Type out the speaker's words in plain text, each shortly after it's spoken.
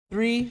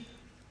3.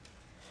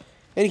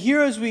 And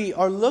here, as we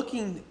are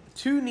looking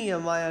to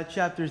Nehemiah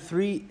chapter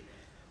 3,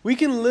 we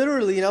can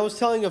literally, and I was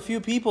telling a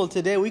few people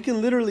today, we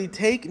can literally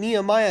take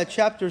Nehemiah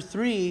chapter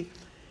 3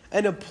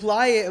 and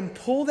apply it and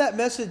pull that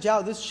message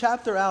out, this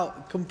chapter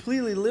out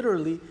completely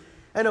literally,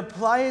 and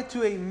apply it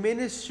to a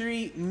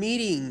ministry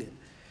meeting.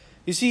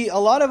 You see, a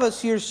lot of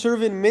us here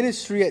serve in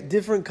ministry at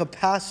different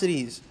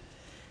capacities.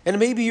 And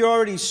maybe you're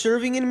already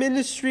serving in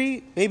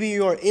ministry. Maybe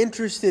you are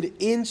interested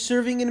in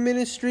serving in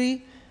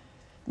ministry.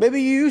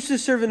 Maybe you used to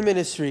serve in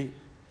ministry.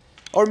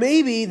 Or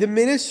maybe the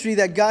ministry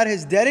that God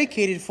has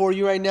dedicated for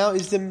you right now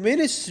is the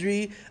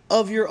ministry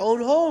of your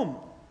own home.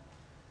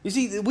 You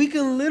see, we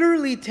can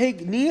literally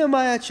take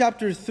Nehemiah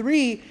chapter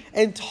 3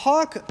 and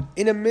talk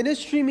in a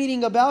ministry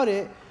meeting about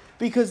it,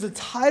 because the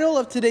title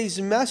of today's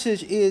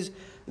message is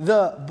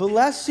The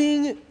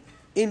Blessing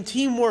in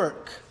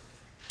Teamwork.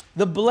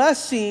 The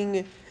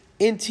blessing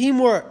in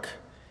teamwork.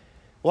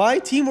 Why?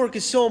 Teamwork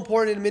is so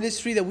important in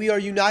ministry, that we are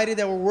united,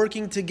 that we're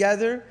working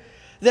together.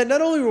 That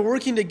not only we're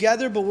working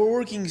together, but we're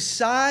working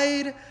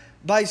side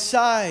by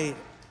side.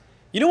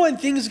 You know when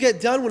things get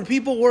done? When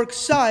people work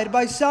side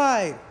by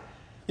side.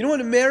 You know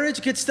when a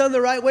marriage gets done the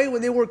right way?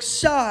 When they work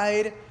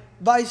side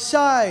by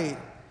side.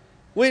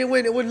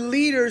 When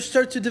leaders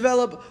start to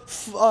develop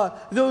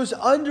those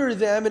under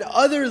them and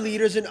other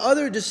leaders and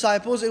other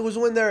disciples, it was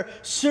when they're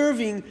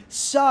serving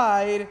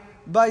side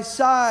by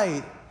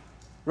side.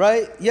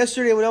 Right?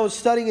 Yesterday when I was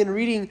studying and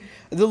reading,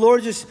 the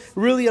Lord just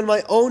really on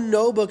my own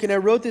notebook, and I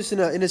wrote this in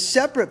a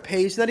separate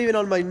page, not even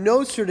on my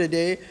notes for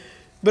today,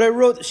 but I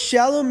wrote,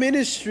 shallow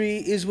ministry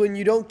is when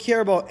you don't care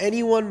about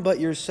anyone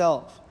but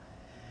yourself.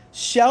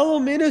 Shallow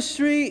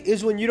ministry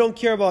is when you don't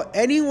care about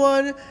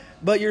anyone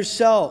but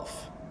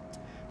yourself.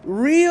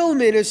 Real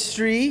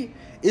ministry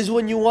is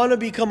when you want to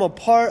become a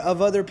part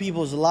of other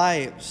people's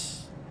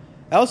lives.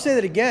 I'll say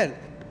that again.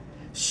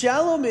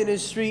 Shallow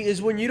ministry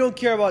is when you don't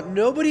care about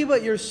nobody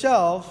but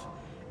yourself,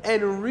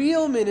 and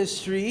real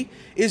ministry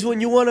is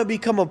when you want to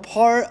become a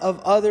part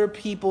of other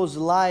people's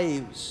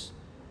lives.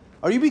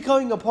 Are you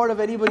becoming a part of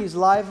anybody's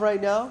life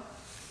right now?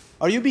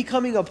 Are you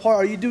becoming a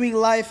part? Are you doing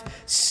life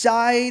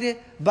side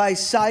by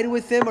side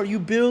with them? Are you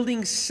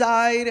building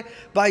side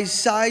by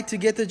side to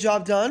get the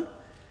job done?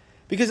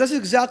 Because that's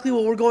exactly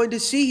what we're going to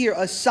see here.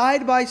 A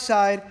side by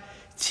side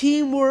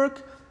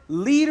teamwork,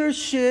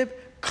 leadership,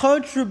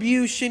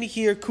 contribution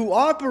here,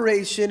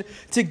 cooperation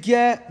to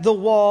get the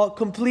wall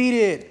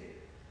completed.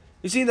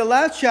 You see, in the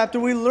last chapter,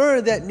 we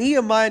learned that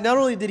Nehemiah, not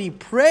only did he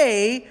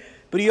pray,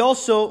 but he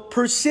also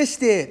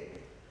persisted.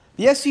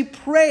 Yes, he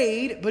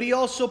prayed, but he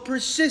also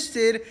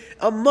persisted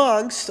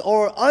amongst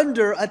or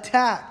under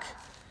attack.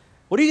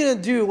 What are you going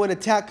to do when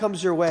attack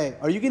comes your way?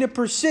 Are you going to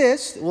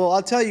persist? Well,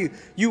 I'll tell you,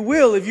 you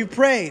will if you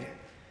prayed.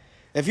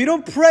 If you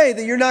don't pray,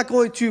 then you're not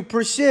going to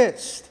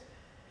persist.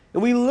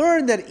 And we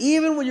learned that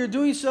even when you're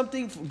doing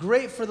something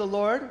great for the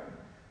Lord,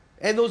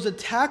 and those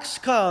attacks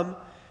come,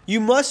 you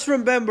must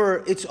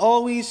remember it's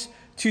always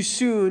too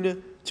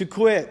soon to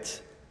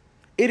quit.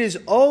 It is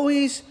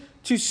always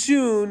too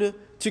soon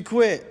to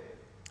quit.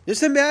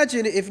 Just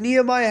imagine if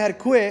Nehemiah had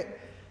quit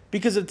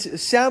because of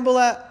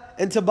Sanballat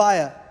and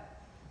Tobiah.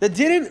 That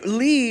didn't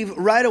leave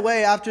right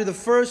away after the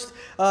first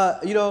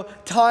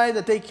time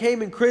that they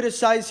came and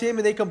criticized him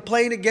and they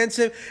complained against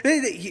him.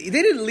 They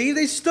didn't leave.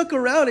 They stuck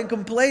around and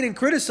complained and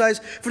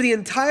criticized for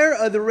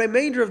the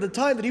remainder of the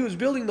time that he was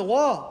building the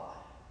wall.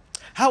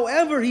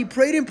 However, he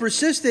prayed and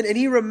persisted, and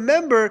he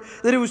remembered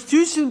that it was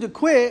too soon to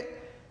quit,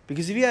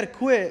 because if he had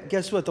quit,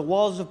 guess what? The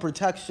walls of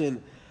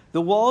protection,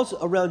 the walls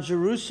around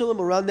Jerusalem,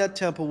 around that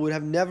temple, would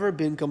have never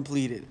been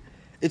completed.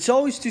 It's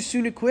always too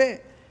soon to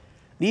quit.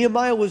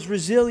 Nehemiah was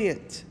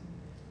resilient.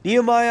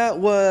 Nehemiah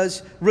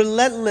was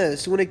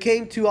relentless when it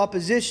came to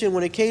opposition,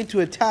 when it came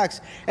to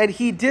attacks. And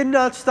he did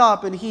not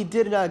stop, and he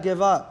did not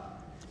give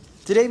up.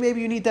 Today,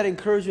 maybe you need that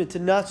encouragement to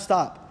not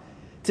stop,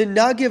 to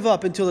not give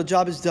up until the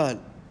job is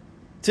done,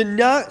 to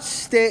not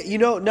stay,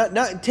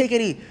 not take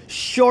any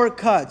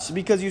shortcuts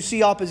because you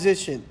see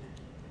opposition.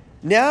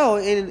 Now,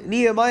 in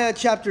Nehemiah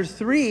chapter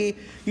 3,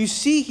 you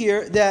see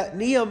here that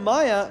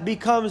Nehemiah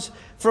becomes,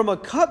 from a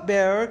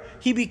cupbearer,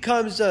 he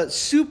becomes a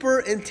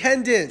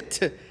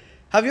superintendent.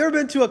 Have you ever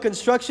been to a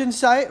construction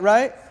site,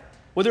 right?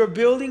 Where they're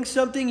building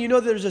something,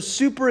 there's a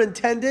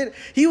superintendent.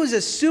 He was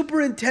a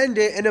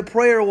superintendent and a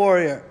prayer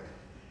warrior.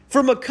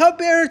 From a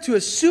cupbearer to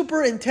a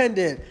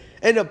superintendent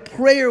and a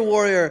prayer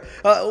warrior.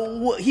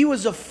 He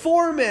was a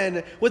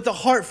foreman with a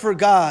heart for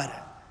God.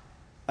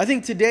 I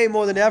think today,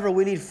 more than ever,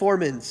 we need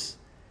foremans.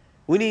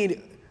 We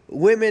need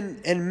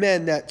women and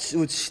men that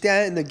would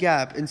stand in the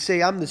gap and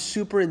say, I'm the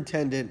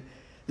superintendent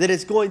that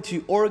is going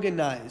to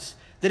organize,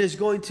 that is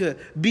going to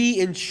be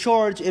in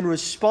charge and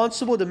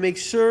responsible to make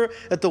sure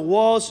that the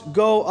walls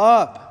go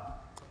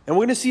up. And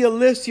we're going to see a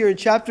list here in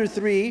chapter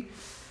 3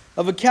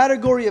 of a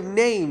category of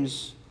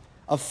names,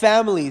 of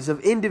families,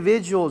 of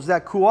individuals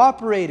that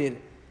cooperated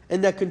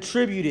and that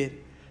contributed.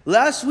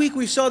 Last week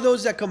we saw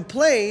those that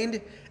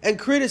complained and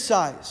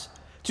criticized.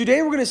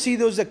 Today we're going to see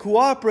those that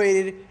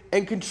cooperated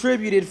and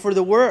contributed for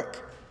the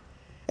work.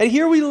 And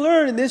here we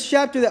learn in this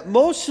chapter that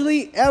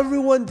mostly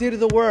everyone did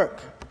the work.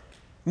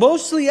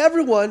 Mostly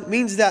everyone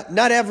means that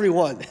not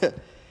everyone.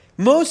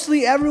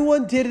 Mostly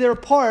everyone did their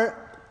part,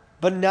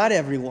 but not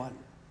everyone.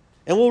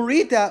 And we'll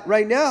read that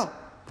right now.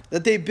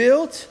 That they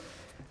built,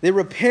 they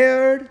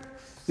repaired,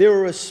 they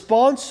were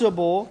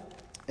responsible.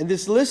 And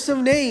this list of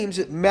names,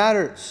 it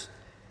matters.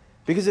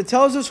 Because it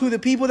tells us who the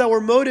people that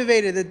were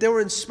motivated, that they were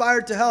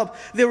inspired to help.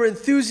 They were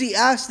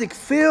enthusiastic,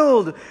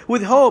 filled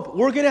with hope.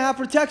 We're going to have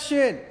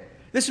protection.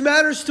 This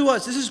matters to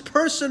us. This is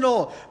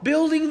personal.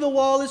 Building the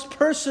wall is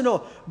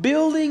personal.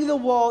 Building the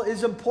wall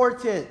is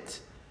important.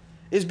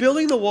 Is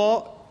building the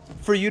wall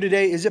for you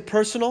today, is it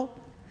personal?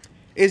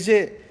 Is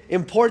it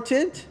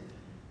important?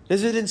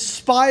 Does it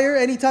inspire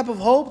any type of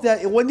hope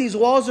that when these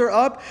walls are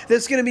up,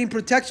 that's going to mean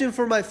protection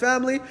for my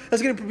family?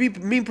 That's going to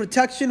mean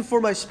protection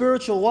for my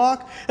spiritual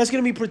walk? That's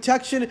going to mean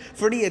protection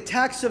for any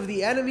attacks of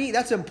the enemy?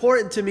 That's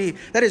important to me.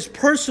 That is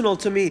personal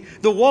to me.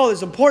 The wall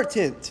is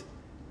important.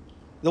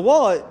 The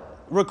wall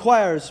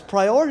requires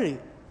priority.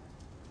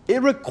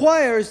 It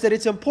requires that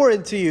it's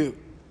important to you.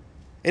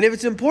 And if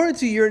it's important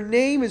to you, your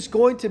name is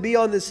going to be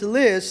on this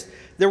list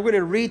that we're going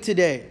to read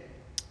today.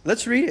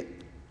 Let's read it.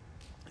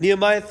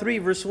 Nehemiah 3,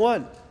 verse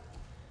 1.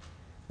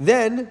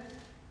 Then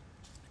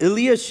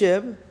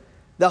Eliashib,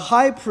 the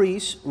high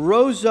priest,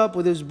 rose up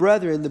with his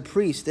brethren, the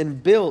priests,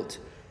 and built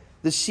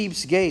the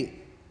sheep's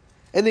gate.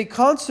 And they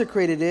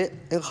consecrated it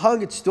and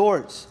hung its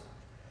doors.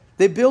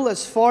 They built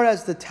as far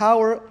as the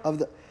tower of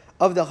the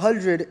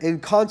 100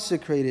 and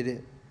consecrated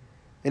it.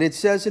 And it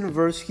says in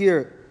verse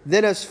here,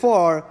 then as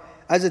far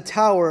as the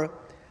tower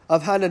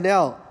of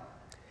Hananel.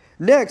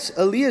 Next,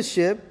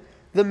 Eliashib,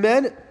 the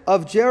men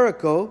of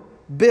Jericho,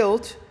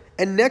 built,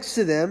 and next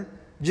to them,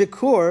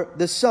 Jechor,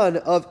 the son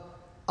of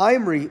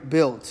Imri,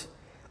 built.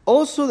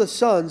 Also the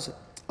sons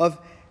of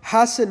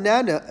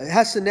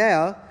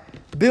Hassenaah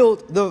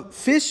built the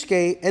fish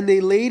gate, and they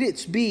laid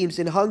its beams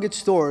and hung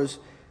its doors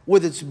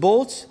with its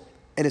bolts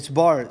and its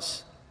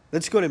bars.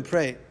 Let's go and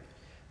pray.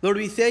 Lord,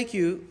 we thank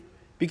you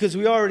because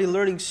we are already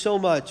learning so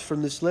much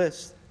from this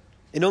list.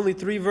 In only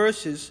 3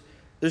 verses,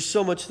 there's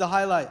so much to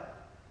highlight.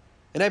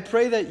 And I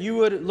pray that you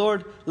would,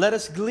 Lord, let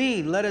us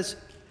glean, let us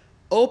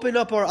open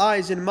up our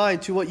eyes and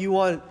mind to what you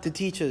want to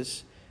teach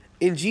us.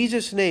 In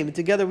Jesus' name, and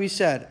together we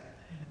said,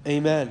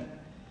 amen.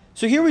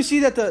 So here we see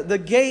that the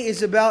gate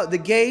is about, the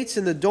gates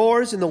and the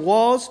doors and the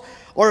walls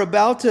are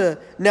about to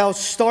now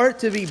start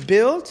to be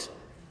built.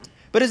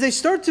 But as they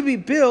start to be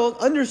built,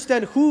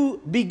 understand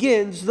who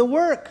begins the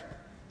work.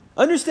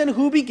 Understand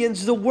who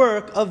begins the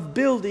work of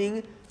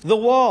building the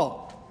wall.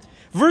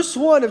 Verse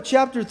 1 of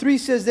chapter 3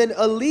 says, then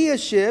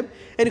Eliashib,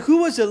 and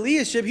who was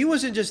Eliashib? He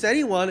wasn't just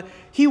anyone.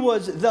 He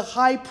was the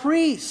high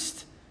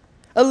priest.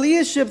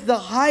 Eliashib, the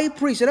high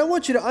priest. And I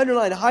want you to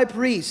underline high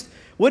priest.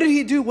 What did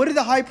he do? What did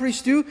the high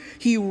priest do?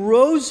 He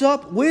rose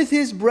up with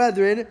his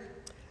brethren,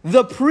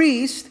 the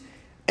priest,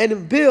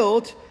 and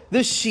built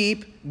the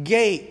sheep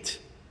gate.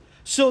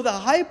 So the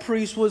high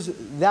priest was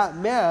that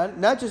man,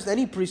 not just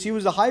any priest. He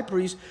was the high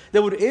priest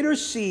that would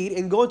intercede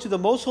and go into the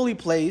most holy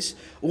place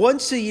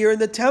once a year in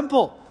the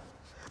temple.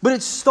 But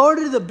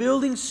the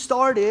building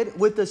started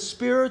with the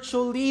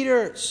spiritual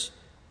leaders.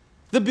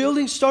 The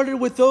building started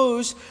with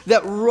those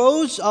that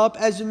rose up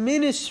as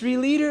ministry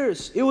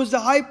leaders. It was the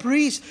high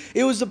priest,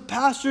 it was the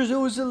pastors, it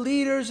was the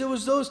leaders, it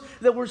was those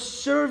that were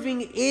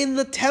serving in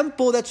the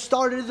temple that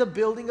started the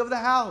building of the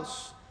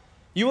house.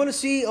 You want to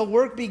see a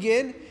work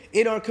begin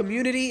in our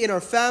community, in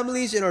our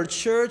families, in our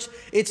church?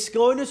 It's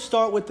going to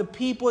start with the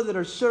people that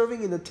are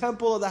serving in the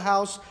temple of the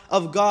house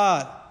of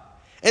God.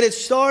 And it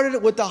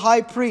started with the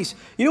high priest.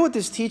 You know what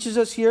this teaches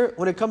us here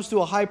when it comes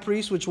to a high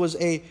priest, which was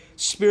a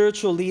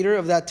spiritual leader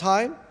of that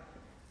time?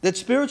 That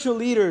spiritual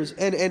leaders,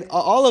 and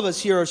all of us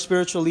here are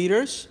spiritual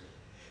leaders.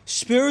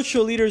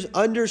 Spiritual leaders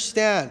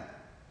understand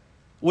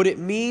what it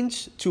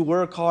means to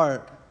work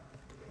hard.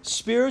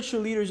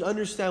 Spiritual leaders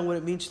understand what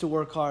it means to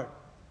work hard.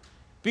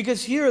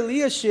 Because here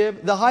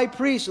Eliashib, the high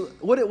priest,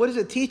 what does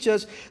it teach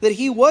us? That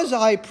he was a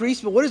high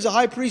priest, but what does the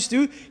high priest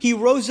do? He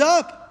rose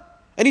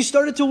up and he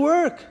started to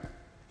work.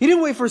 He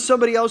didn't wait for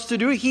somebody else to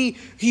do it.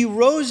 He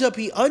rose up.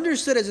 He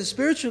understood as a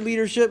spiritual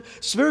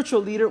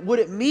leader, what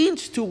it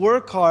means to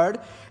work hard.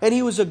 And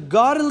he was a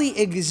godly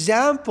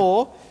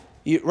example,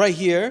 right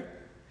here,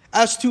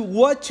 as to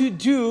what to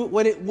do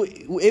when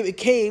it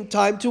came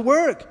time to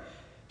work.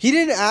 He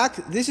didn't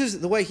act, this is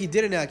the way he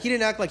didn't act. He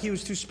didn't act like he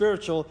was too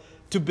spiritual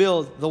to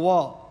build the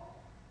wall.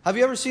 Have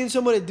you ever seen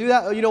somebody do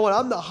that? Oh, you know what?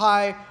 I'm the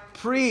high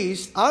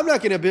priest. I'm not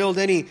going to build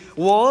any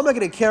wall. I'm not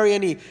going to carry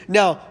any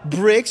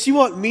bricks. You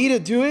want me to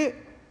do it?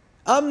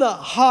 I'm the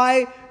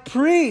high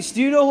priest.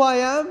 Do you know who I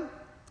am?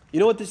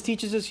 You know what this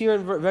teaches us here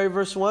in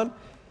verse 1?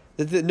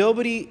 That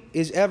nobody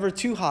is ever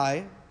too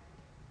high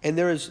and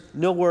there is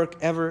no work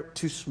ever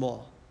too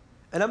small.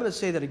 And I'm going to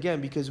say that again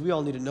because we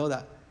all need to know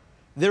that.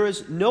 There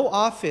is no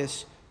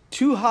office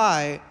too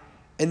high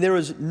and there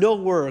is no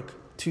work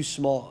too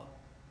small.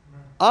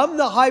 I'm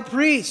the high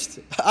priest.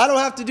 I don't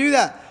have to do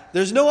that.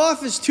 There's no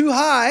office too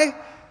high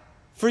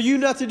for you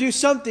not to do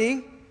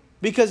something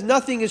because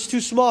nothing is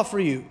too small for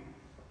you.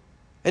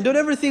 And don't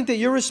ever think that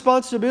your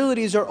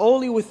responsibilities are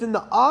only within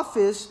the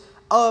office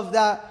of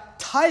that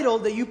title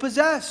that you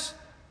possess.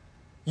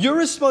 Your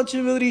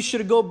responsibilities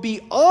should go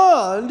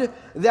beyond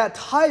that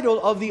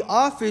title of the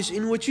office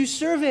in which you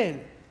serve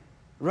in.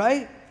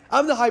 Right?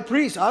 I'm the high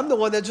priest. I'm the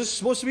one that's just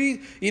supposed to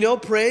be,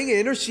 praying and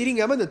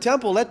interceding. I'm in the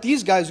temple. Let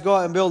these guys go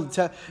out and build,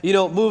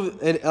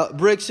 move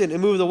bricks and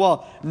move the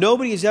wall.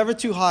 Nobody is ever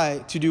too high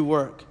to do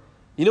work.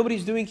 You know what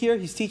he's doing here?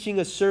 He's teaching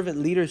us servant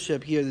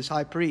leadership here, this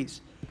high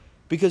priest.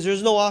 Because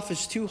there's no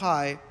office too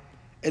high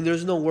and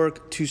there's no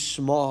work too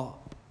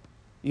small.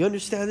 You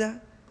understand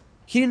that?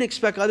 He didn't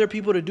expect other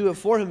people to do it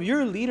for him.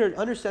 You're a leader.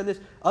 Understand this.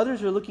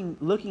 Others are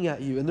looking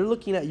at you, and they're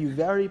looking at you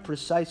very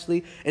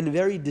precisely and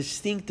very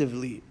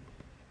distinctively.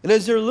 And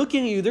as they're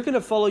looking at you, they're going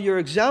to follow your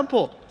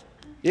example.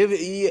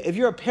 If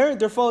you're a parent,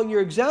 they're following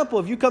your example.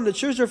 If you come to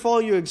church, they're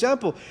following your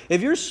example.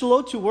 If you're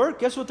slow to work,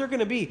 guess what they're going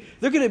to be?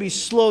 They're going to be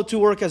slow to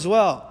work as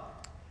well.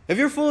 If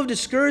you're full of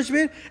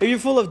discouragement, if you're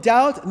full of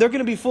doubt, they're going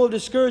to be full of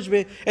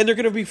discouragement and they're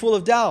going to be full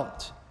of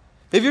doubt.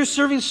 If you're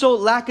serving so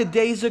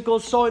lackadaisical,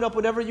 showing up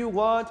whenever you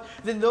want,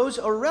 then those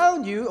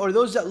around you or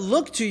those that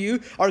look to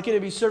you are going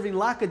to be serving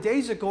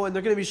lackadaisical and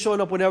they're going to be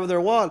showing up whenever they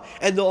want,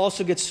 and they'll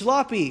also get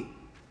sloppy.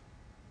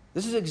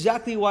 This is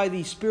exactly why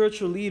the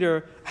spiritual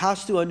leader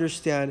has to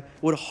understand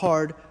what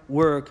hard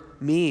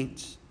work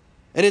means.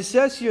 And it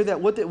says here that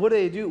what do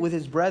they do with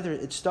his brethren?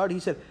 He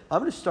said, I'm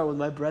going to start with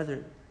my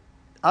brethren.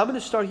 I'm going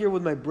to start here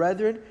with my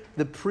brethren,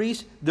 the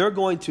priests. They're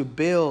going to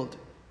build.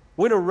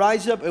 We're going to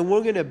rise up and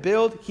we're going to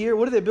build here.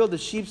 What do they build? The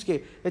sheep's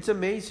gate. It's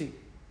amazing.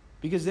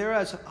 Because there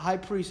as high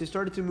priests, they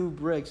started to move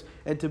bricks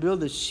and to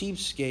build the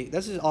sheep's gate.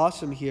 This is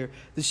awesome here.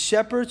 The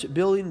shepherds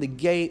building the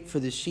gate for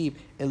the sheep.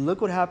 And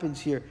look what happens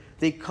here.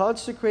 They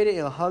consecrated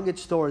and hung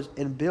its doors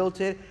and built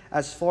it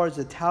as far as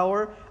the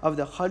Tower of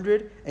the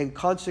 100 and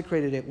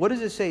consecrated it. What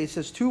does it say? It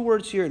says two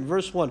words here in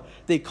verse 1.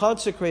 They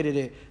consecrated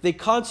it. They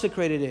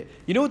consecrated it.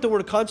 You know what the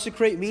word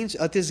consecrate means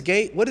at this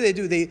gate? What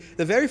do?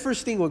 The very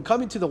first thing when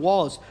coming to the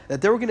walls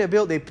that they were going to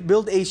build, they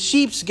built a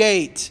sheep's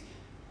gate.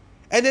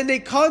 And then they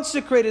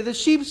consecrated the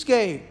sheep's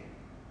gate.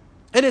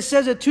 And it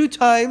says it 2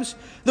 times,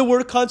 the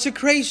word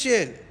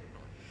consecration.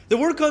 The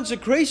word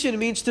consecration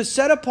means to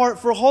set apart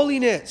for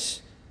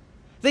holiness.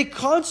 They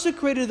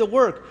consecrated the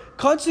work.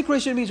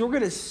 Consecration means we're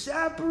going to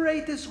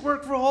separate this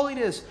work for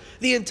holiness.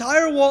 The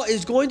entire wall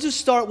is going to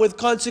start with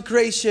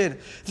consecration.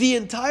 The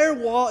entire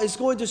wall is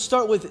going to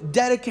start with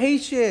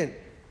dedication.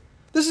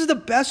 This is the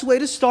best way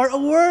to start a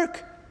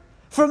work.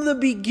 From the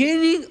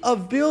beginning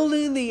of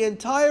building the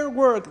entire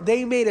work,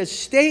 they made a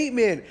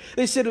statement.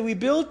 They said, when we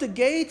built the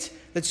gate,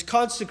 let's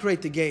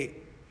consecrate the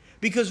gate.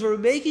 Because we're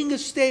making a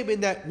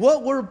statement that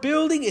what we're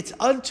building, it's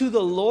unto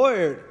the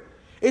Lord.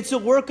 It's a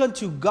work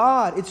unto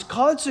God. It's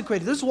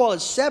consecrated. This wall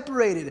is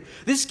separated.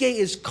 This gate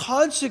is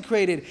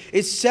consecrated.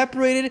 It's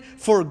separated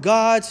for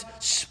God's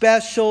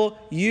special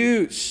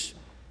use.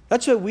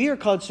 That's why we are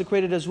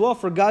consecrated as well,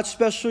 for God's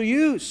special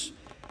use.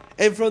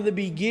 And from the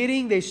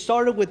beginning, they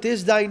started with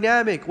this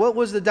dynamic. What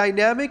was the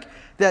dynamic?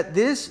 That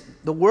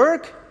the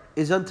work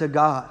is unto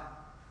God.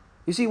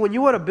 You see, when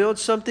you want to build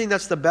something,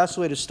 that's the best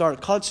way to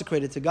start.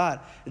 Consecrate it to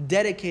God.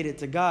 Dedicate it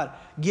to God.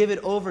 Give it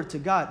over to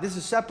God. This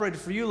is separated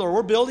for you, Lord.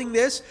 We're building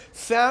this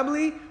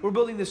family. We're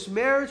building this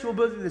marriage. We're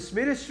building this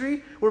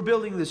ministry. We're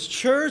building this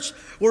church.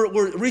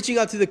 We're reaching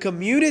out to the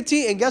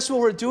community. And guess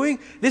what we're doing?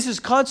 This is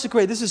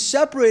consecrated. This is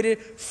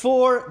separated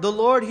for the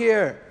Lord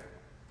here.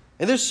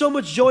 And there's so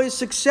much joy and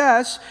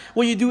success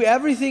when you do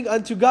everything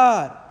unto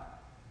God.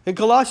 In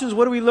Colossians,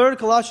 what do we learn?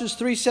 Colossians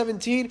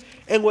 3:17.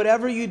 And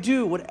whatever you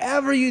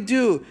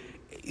do,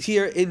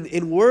 here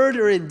in word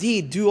or in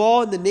deed, do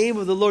all in the name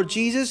of the Lord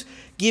Jesus,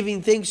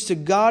 giving thanks to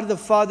God the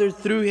Father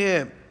through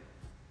Him.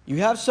 You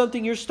have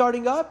something you're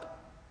starting up?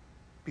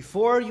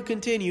 Before you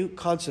continue,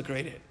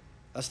 consecrate it.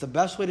 That's the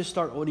best way to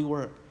start any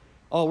work.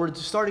 Oh, we're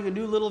starting a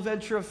new little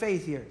venture of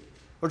faith here.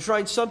 We're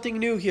trying something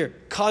new here.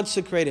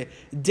 Consecrate it.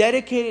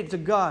 Dedicate it to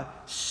God.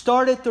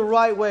 Start it the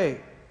right way.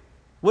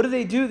 What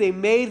do? They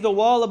made the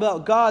wall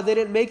about God. They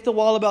didn't make the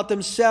wall about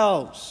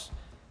themselves.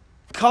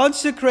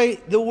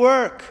 Consecrate the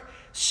work.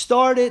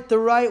 Start it the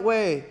right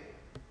way.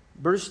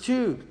 Verse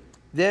 2.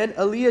 Then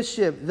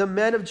Eliashib, the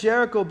men of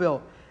Jericho,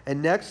 built.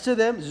 And next to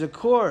them,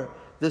 Zachor,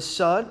 the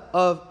son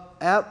of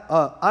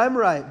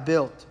Amri,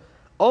 built.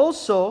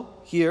 Also,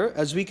 here,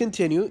 as we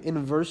continue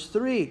in verse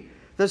 3,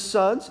 the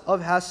sons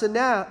of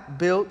Hassenaah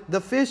built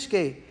the fish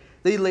gate.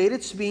 They laid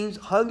its beams,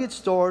 hung its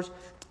doors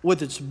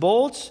with its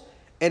bolts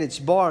and its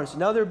bars.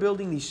 Now they're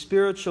building these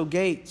spiritual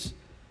gates.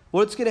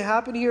 What's going to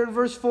happen here in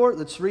verse 4?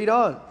 Let's read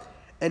on.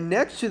 And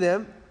next to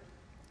them,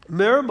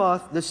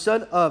 Meremoth, the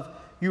son of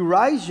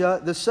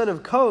Urijah, the son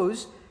of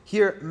Koz,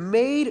 here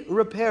made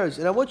repairs.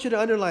 And I want you to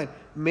underline,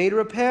 made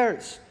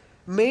repairs.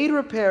 Made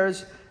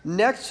repairs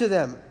next to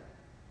them.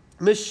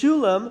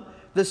 Meshullam,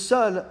 the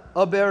son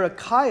of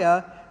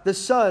Berechiah, the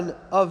son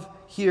of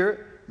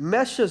here,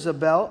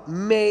 Meshezabel,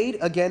 made,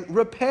 again,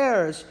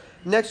 repairs.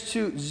 Next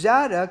to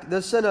Zadok,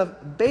 the son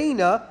of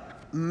Baana,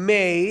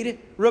 made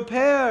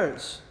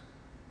repairs.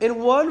 In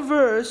one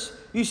verse,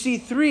 you see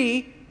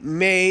 3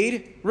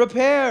 made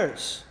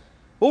repairs.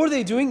 What were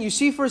they doing? You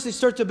see, first they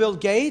start to build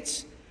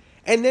gates,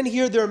 and then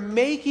here they're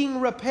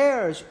making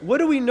repairs. What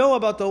do we know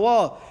about the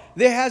wall?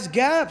 It has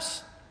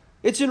gaps.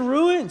 It's in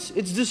ruins.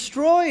 It's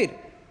destroyed.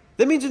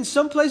 That means in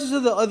some places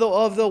of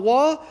the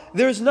wall,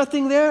 there's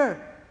nothing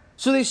there.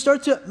 So they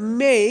start to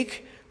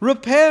make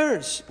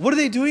repairs. What are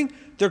they doing?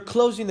 They're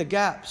closing the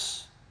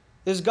gaps.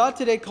 Is God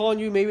today calling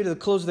you maybe to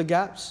close the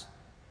gaps?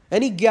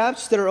 Any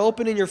gaps that are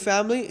open in your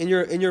family, in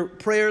your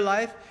prayer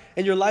life,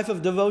 in your life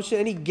of devotion,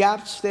 any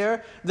gaps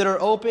there that are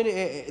open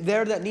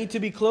there that need to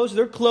be closed,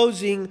 they're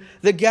closing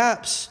the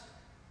gaps.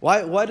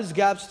 Why does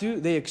gaps do?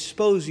 They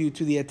expose you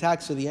to the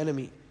attacks of the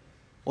enemy.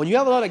 When you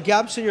have a lot of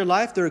gaps in your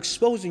life, they're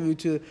exposing you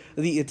to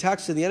the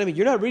attacks of the enemy.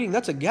 You're not reading,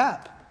 that's a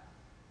gap.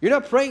 You're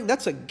not praying,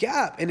 that's a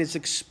gap. And it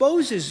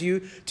exposes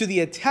you to the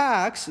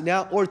attacks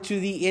now, or to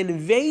the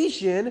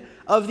invasion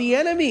of the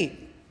enemy.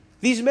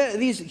 These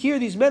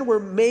men were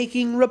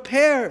making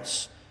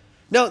repairs.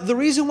 Now, the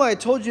reason why I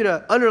told you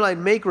to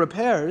underline make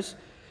repairs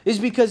is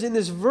because in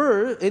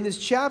this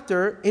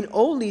chapter, in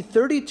only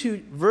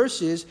 32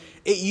 verses,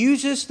 it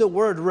uses the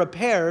word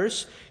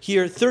repairs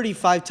here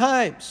 35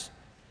 times.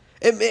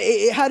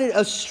 It had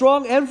a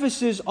strong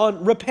emphasis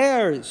on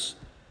repairs.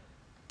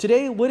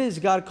 Today, what is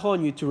God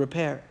calling you to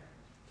repair?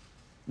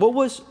 What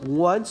was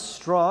once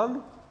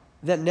strong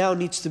that now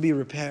needs to be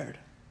repaired?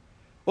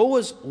 What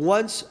was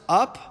once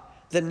up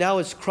that now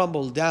is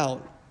crumbled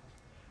down?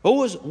 What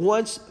was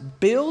once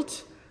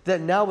built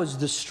that now is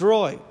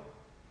destroyed?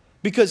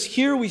 Because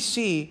here we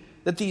see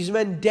that these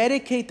men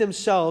dedicate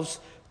themselves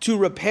to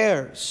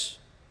repairs.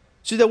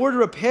 See, the word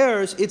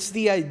repairs, it's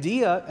the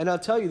idea, and I'll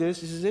tell you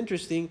this is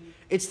interesting,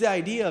 it's the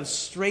idea of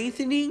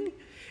strengthening,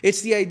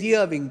 it's the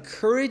idea of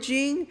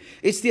encouraging,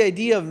 it's the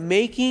idea of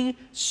making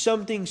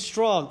something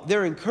strong.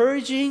 They're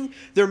encouraging,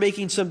 they're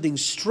making something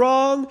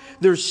strong,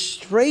 they're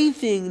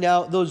strengthening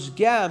now those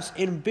gaps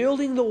and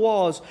building the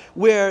walls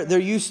where there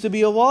used to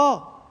be a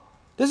wall.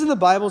 Doesn't the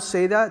Bible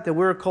say that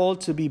we're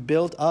called to be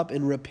built up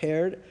and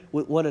repaired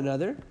with one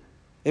another?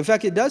 In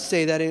fact, it does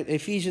say that in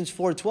Ephesians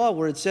 4:12,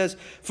 where it says,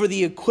 for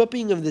the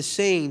equipping of the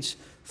saints,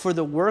 for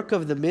the work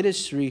of the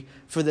ministry,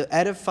 for the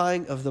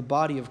edifying of the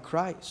body of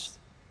Christ.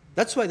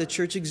 That's why the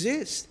church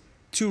exists,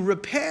 to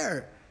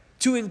repair,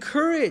 to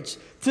encourage,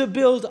 to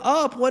build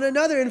up one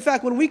another. In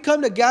fact, when we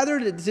come to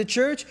gather to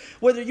church,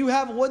 whether you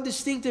have one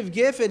distinctive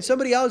gift and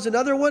somebody else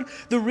another one,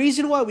 the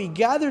reason why we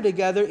gather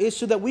together is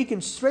so that we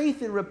can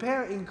strengthen,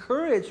 repair,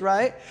 encourage,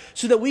 right?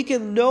 So that we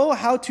can know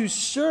how to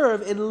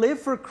serve and live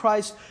for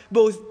Christ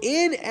both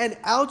in and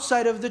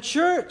outside of the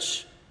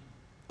church.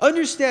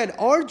 Understand,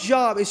 our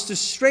job is to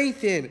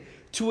strengthen,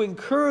 to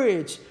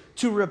encourage,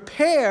 to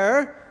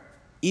repair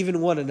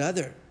even one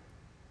another.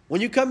 When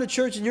you come to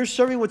church and you're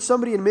serving with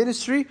somebody in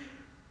ministry,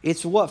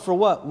 it's what? For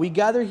what? We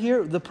gather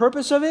here. The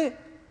purpose of it,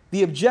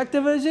 the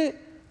objective is it?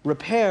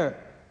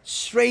 Repair,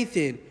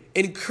 strengthen,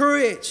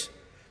 encourage,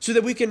 so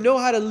that we can know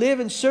how to live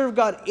and serve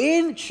God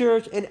in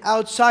church and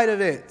outside of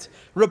it.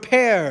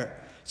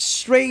 Repair,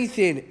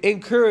 strengthen,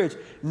 encourage.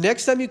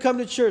 Next time you come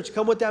to church,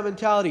 come with that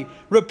mentality.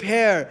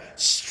 Repair,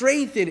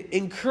 strengthen,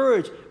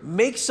 encourage,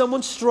 make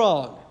someone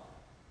strong.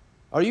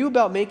 Are you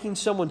about making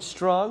someone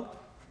strong?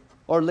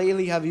 Or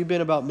lately have you been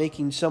about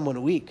making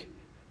someone weak?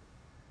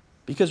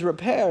 Because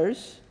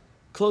repairs,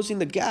 closing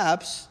the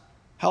gaps,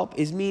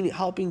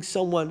 helping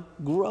someone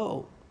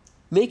grow.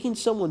 Making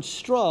someone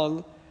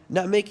strong,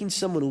 not making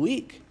someone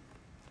weak.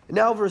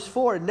 Now verse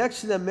 4,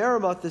 next to them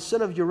Meremoth, the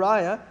son of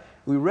Uriah,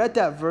 we read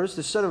that verse,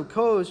 the son of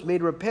Koz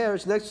made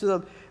repairs. Next to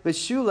them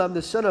Meshullam,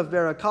 the son of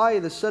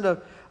Berechiah, the son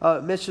of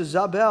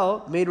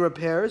Meshezabel, made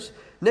repairs.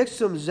 Next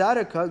to him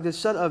Zadokah, the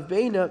son of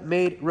Baana,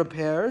 made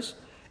repairs.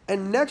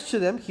 And next to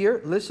them,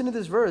 here, listen to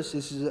this verse.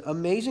 This is an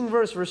amazing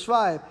verse, verse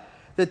 5.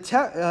 The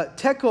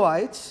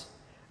Tekoites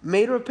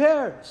made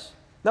repairs.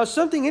 Now,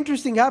 something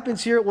interesting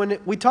happens here when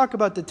we talk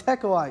about the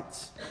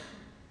Tekoites.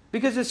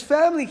 Because this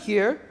family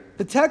here,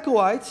 the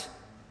Tekoites,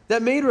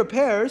 that made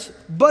repairs,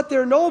 but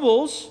their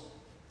nobles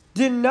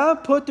did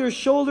not put their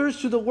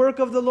shoulders to the work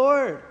of the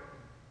Lord.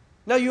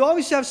 Now, you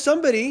always have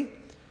somebody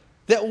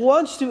that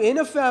wants to, in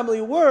a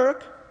family,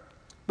 work,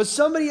 but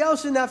somebody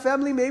else in that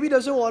family maybe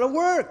doesn't want to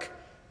work.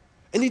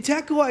 And the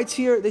Tekoites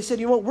here, they said,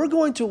 you know what, we're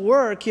going to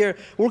work here.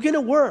 We're going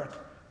to work.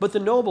 But the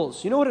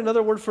nobles, you know what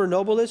another word for a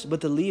noble is?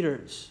 But the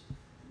leaders.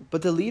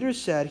 But the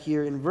leaders said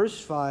here in verse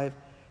 5,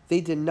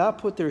 they did not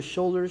put their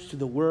shoulders to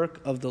the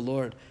work of the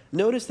Lord.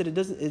 Notice that it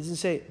doesn't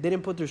say they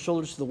didn't put their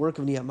shoulders to the work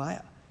of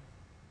Nehemiah.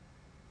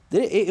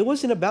 It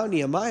wasn't about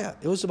Nehemiah.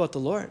 It was about the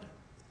Lord.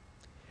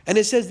 And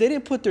it says they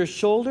didn't put their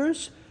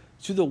shoulders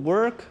to the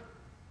work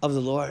of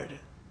the Lord.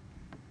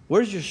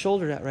 Where's your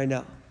shoulder at right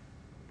now?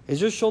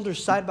 Is your shoulder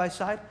side by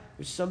side?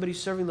 Is somebody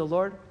serving the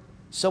Lord?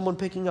 Someone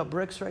picking up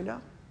bricks right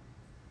now?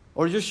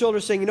 Or is your shoulder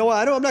saying, you know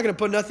what, I'm not going to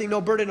put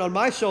no burden on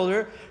my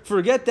shoulder.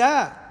 Forget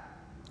that.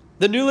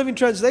 The New Living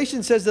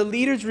Translation says the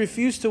leaders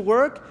refused to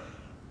work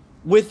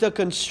with the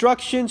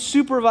construction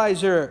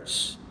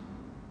supervisors.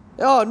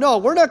 Oh, no,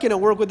 we're not going to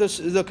work with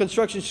the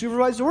construction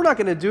supervisor. We're not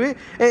going to do it.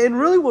 And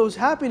really what was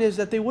happening is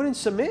that they wouldn't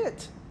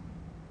submit.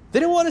 They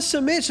didn't want to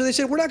submit, so they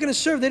said, we're not going to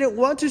serve. They didn't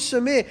want to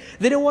submit.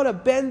 They didn't want to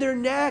bend their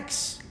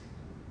necks.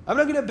 I'm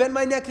not going to bend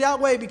my neck that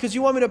way because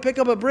you want me to pick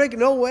up a brick.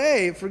 No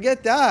way.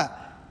 Forget that.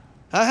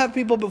 I have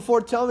people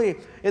before tell me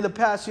in the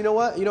past, you know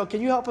what?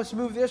 Can you help us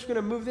move this? We're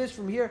going to move this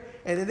from here.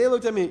 And then they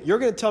looked at me, you're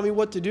going to tell me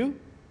what to do?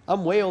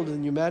 I'm way older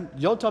than you, man.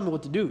 You don't tell me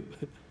what to do.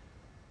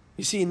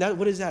 You see,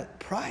 what is that?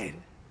 Pride.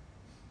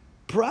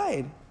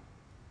 Pride.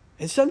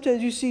 And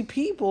sometimes you see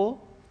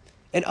people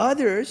and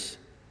others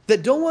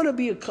that don't want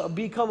to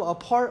become a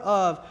part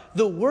of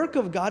the work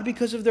of God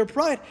because of their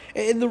pride.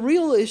 And the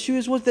real issue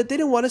was that they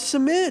didn't want to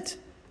submit.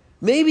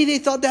 Maybe they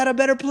thought they had a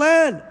better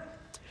plan.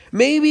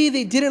 Maybe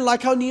they didn't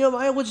like how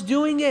Nehemiah was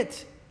doing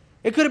it.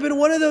 It could have been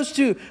one of those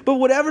two. But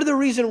whatever the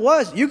reason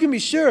was, you can be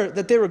sure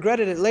that they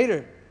regretted it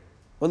later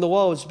when the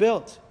wall was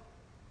built.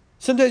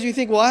 Sometimes you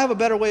think, well, I have a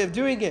better way of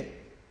doing it.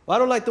 Well, I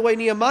don't like the way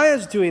Nehemiah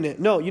is doing it.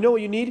 No, you know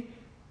what you need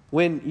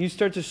when you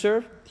start to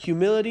serve?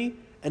 Humility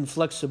and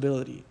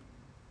flexibility.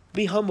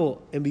 Be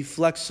humble and be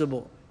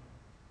flexible.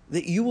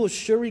 That you will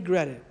sure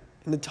regret it.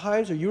 In the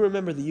times where you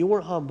remember that you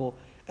weren't humble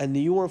and that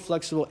you weren't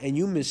flexible and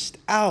you missed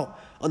out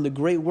on the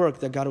great work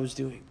that God was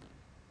doing.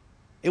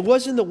 It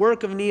wasn't the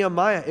work of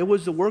Nehemiah. It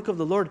was the work of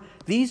the Lord.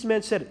 These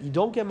men said, you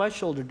don't get my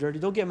shoulder dirty.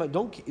 You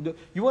want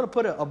to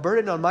put a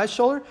burden on my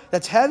shoulder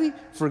that's heavy?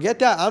 Forget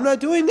that. I'm not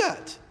doing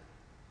that.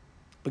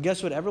 But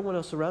guess what? Everyone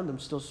else around them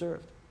still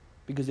served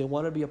because they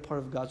wanted to be a part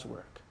of God's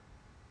work.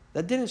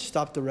 That didn't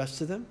stop the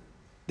rest of them.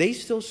 They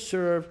still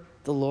serve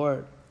the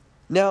Lord.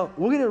 Now,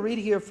 we're going to read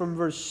here from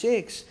verse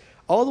 6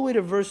 all the way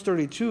to verse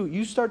 32.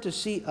 You start to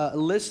see a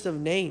list of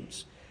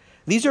names.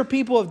 These are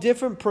people of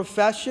different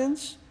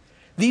professions.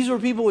 These are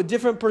people with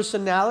different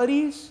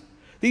personalities.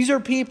 These are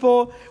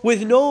people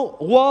with no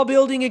wall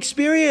building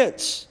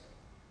experience.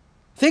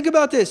 Think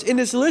about this. In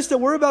this list that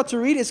we're about to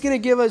read, it's going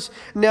to give us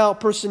now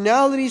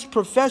personalities,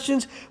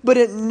 professions, but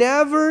it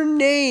never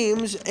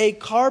names a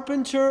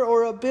carpenter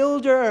or a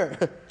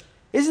builder.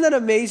 Isn't that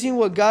amazing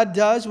what God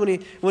does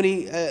when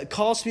He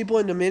calls people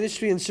into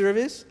ministry and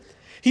service?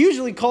 He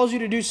usually calls you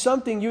to do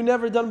something you've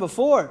never done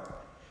before.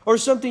 Or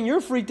something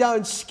you're freaked out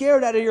and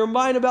scared out of your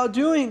mind about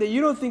doing that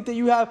you don't think that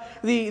you have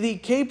the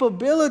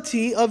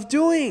capability of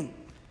doing.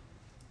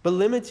 But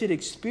limited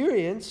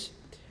experience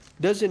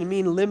doesn't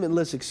mean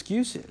limitless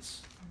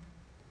excuses.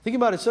 Think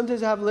about it.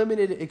 Sometimes I have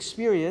limited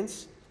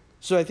experience,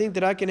 so I think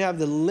that I can have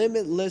the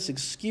limitless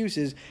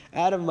excuses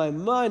out of my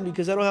mind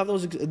because I don't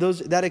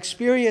have that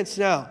experience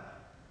now.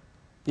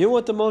 You know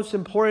what the most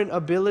important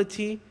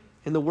ability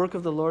in the work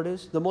of the Lord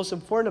is? The most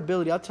important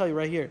ability, I'll tell you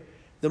right here.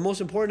 The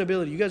most important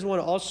ability, you guys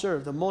want to all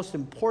serve, the most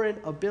important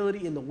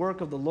ability in the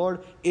work of the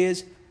Lord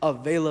is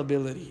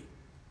availability.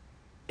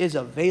 Is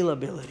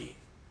availability.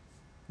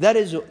 That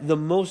is the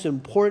most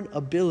important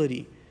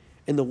ability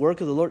in the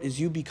work of the Lord is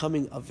you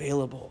becoming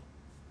available.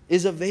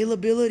 Is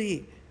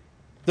availability.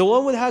 The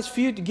one that has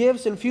few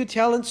gifts and few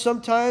talents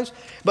sometimes,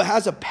 but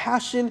has a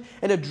passion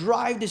and a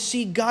drive to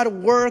see God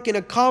work and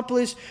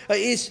accomplish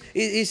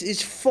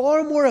is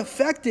far more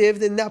effective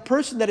than that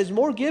person that is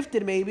more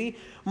gifted maybe,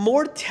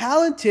 more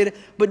talented,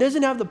 but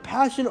doesn't have the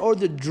passion or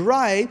the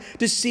drive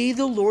to see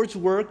the Lord's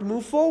work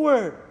move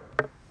forward.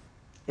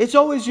 It's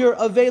always your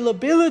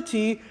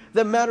availability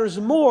that matters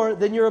more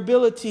than your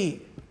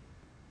ability.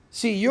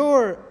 See,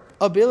 your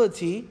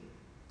ability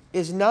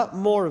is not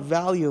more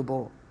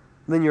valuable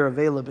than your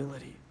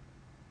availability.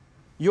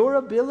 Your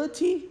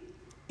ability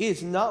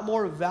is not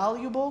more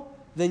valuable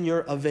than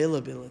your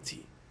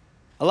availability.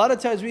 A lot of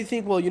times we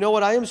think, well, you know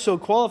what? I am so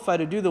qualified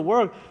to do the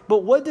work.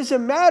 But what does it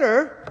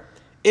matter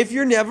if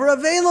you're never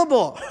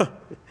available?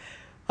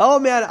 Oh,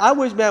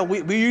 man,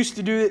 we used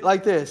to do it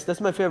like this.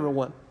 That's my favorite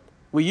one.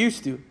 We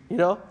used to,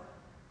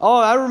 Oh,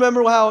 I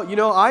remember how,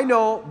 I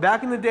know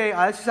back in the day,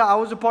 I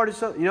was a part of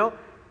something,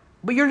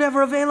 But you're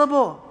never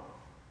available.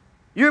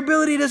 Your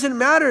ability doesn't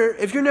matter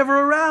if you're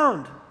never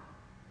around.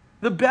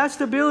 The best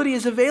ability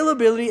is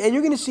availability, and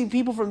you're going to see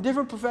people from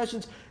different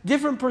professions,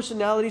 different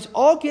personalities,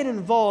 all get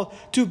involved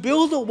to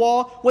build a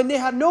wall when they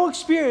had no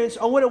experience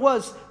on what it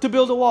was to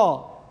build a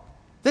wall.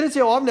 They didn't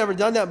say, I've never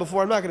done that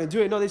before, I'm not going to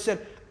do it. No, they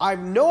said, I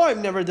know I've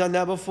never done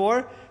that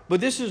before,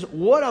 but this is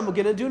what I'm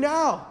going to do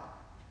now.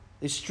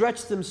 They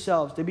stretched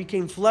themselves. They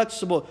became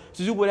flexible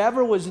to do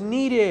whatever was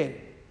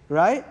needed,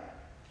 right?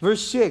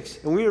 Verse 6,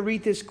 and we're going to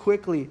read this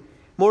quickly.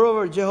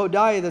 Moreover,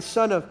 Jehodiah, the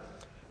son of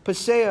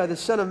Paseah, the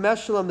son of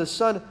Meshullam, the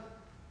son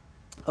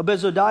of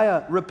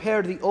Bezodiah,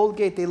 repaired the old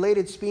gate. They laid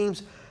its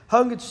beams,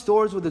 hung its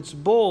doors with its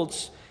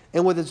bolts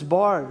and with its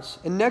bars.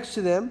 And next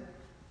to them,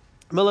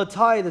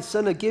 Melati, the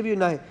son of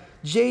Gibeonite,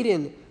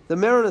 Jadin, the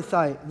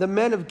Meronothite, the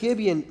men of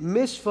Gibeon,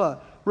 Mishpah,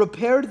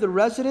 repaired the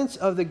residence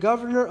of the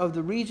governor of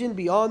the region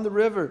beyond the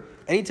river.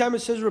 Anytime it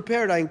says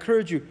repaired, I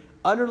encourage you,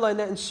 underline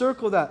that and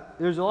circle that.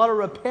 There's a lot of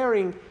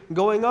repairing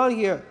going on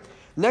here.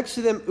 Next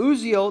to them,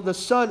 Uzziel, the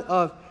son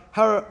of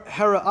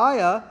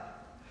Haraiah,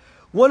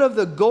 one of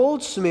the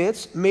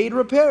goldsmiths, made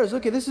repairs.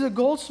 Look, this is a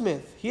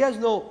goldsmith. He has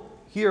no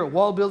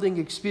wall building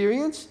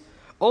experience.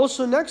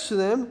 Also next to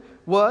them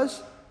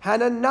was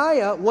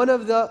Hananiah, one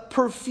of the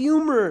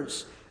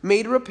perfumers,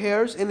 made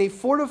repairs, and they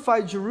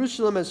fortified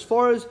Jerusalem as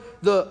far as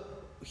the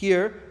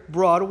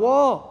broad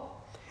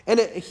wall. And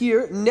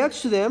here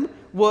next to them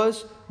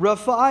was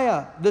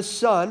Rephaiah, the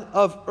son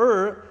of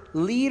Ur,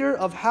 leader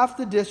of half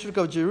the district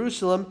of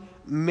Jerusalem,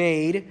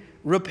 made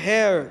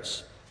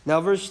repairs.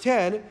 Now verse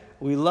 10,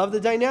 we love the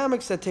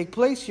dynamics that take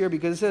place here,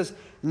 because it says,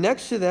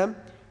 next to them,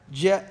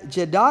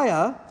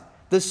 Jediah,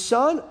 the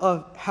son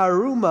of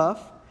Harumaph,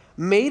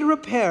 made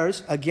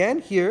repairs. Again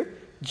here,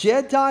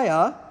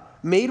 Jediah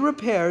made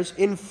repairs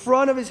in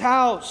front of his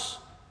house.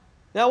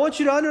 Now I want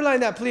you to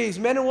underline that, please,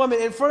 men and women,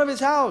 in front of his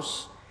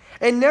house.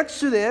 And next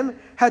to them,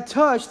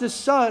 Hattush, the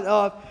son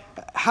of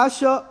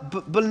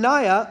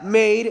Hashabniah,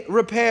 made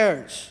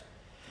repairs.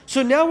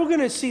 So now we're going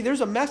to see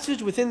there's a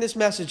message within this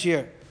message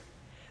here.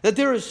 That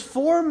there is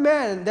 4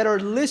 men that are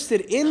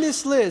listed in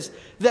this list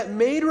that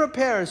made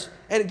repairs.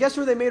 And guess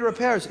where they made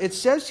repairs? It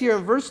says here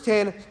in verse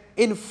 10,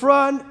 in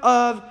front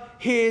of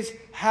his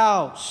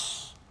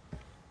house.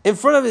 In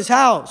front of his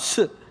house.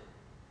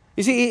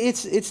 You see,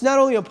 it's not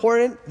only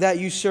important that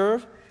you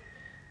serve,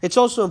 it's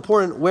also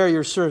important where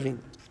you're serving.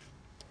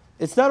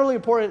 It's not only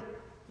important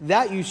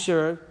that you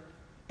serve,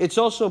 it's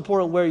also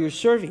important where you're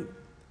serving.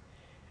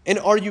 And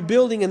are you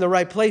building in the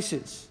right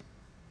places?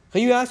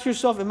 Can you ask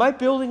yourself, am I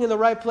building in the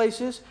right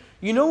places?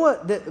 You know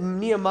what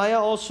Nehemiah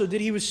also did?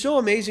 He was so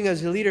amazing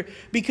as a leader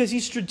because he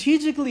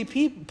strategically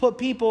put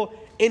people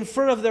in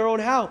front of their own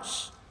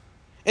house.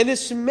 And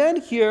this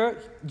man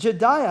here,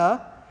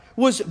 Jediah,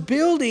 was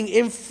building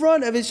in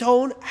front of his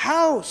own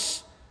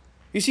house.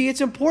 You see,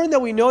 it's important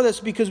that we know this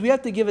because we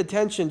have to give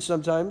attention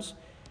sometimes.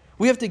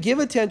 We have to give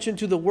attention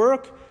to the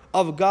work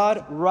of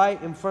God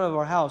right in front of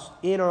our house,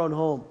 in our own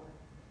home.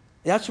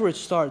 That's where it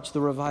starts, the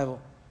revival.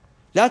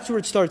 That's where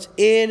it starts,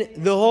 in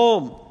the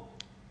home.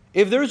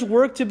 If there's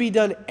work to be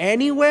done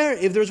anywhere,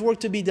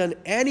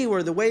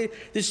 the way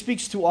this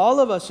speaks to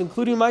all of us,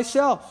 including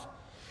myself,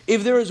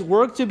 if there is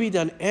work to be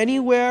done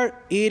anywhere,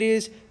 it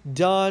is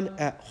done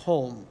at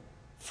home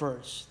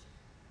first.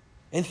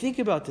 And think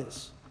about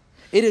this.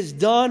 It is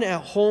done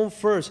at home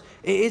first.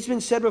 It's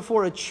been said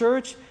before, a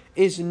church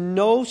is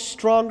no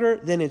stronger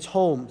than its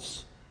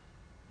homes.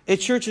 A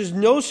church is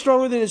no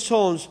stronger than its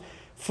homes,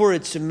 for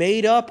it's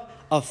made up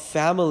of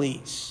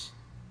families.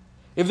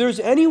 If there's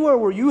anywhere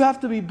where you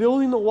have to be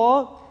building the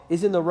wall,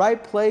 is in the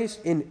right place,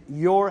 in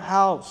your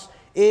house,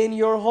 in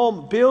your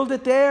home. Build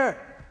it there.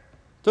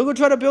 Don't go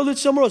try to build it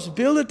somewhere else.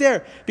 Build it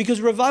there.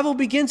 Because revival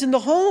begins in the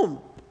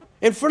home,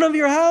 in front of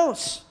your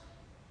house.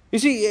 You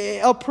see,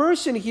 a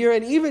person here,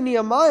 and even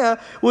Nehemiah,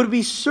 would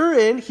be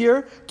certain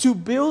here to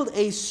build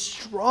a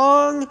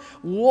strong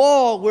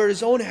wall where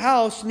his own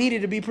house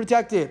needed to be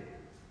protected.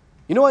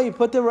 You know why he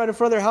put them right in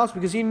front of their house?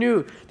 Because he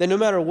knew that no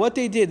matter what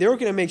they did, they were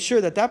going to make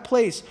sure that that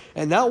place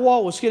and that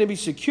wall was going to be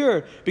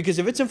secure. Because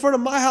if it's in front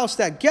of my house,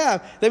 that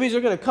gap, that means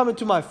they're going to come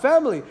into my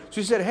family.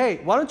 So he said, hey,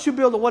 why don't you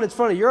build the one in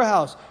front of your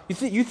house?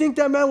 You think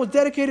that man was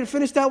dedicated to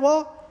finish that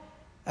wall?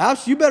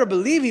 Absolutely, you better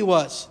believe he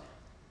was.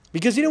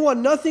 Because he didn't want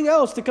nothing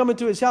else to come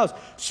into his house.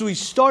 So he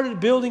started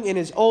building in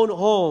his own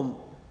home.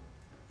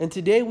 And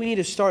today we need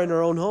to start in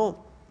our own home.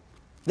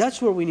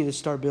 That's where we need to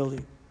start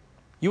building.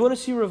 You want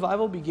to see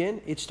revival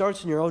begin? It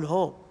starts in your own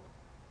home.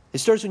 It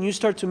starts when you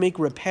start to make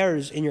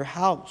repairs in your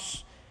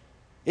house.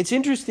 It's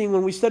interesting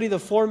when we study the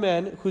 4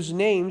 men whose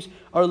names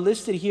are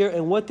listed here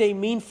and what they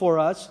mean for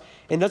us.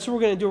 And that's what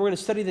we're going to do. We're going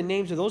to study the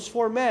names of those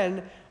 4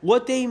 men,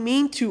 what they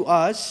mean to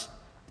us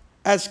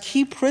as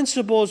key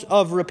principles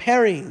of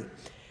repairing,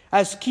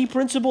 as key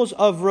principles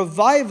of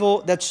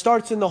revival that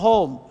starts in the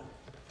home.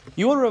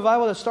 You want a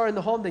revival that starts in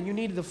the home, then you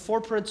need the 4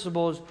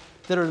 principles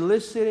that are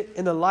listed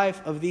in the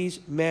life of these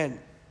men.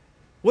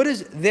 What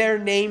does their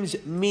names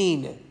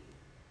mean?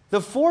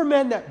 The 4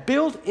 men that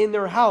built in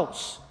their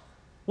house.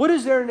 What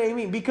does their name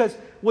mean? Because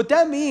what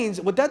that means,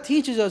 what that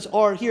teaches us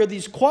are here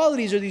these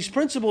qualities or these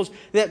principles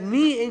that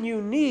me and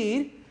you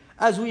need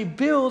as we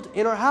build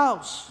in our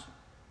house.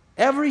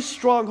 Every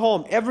strong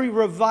home, every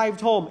revived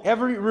home,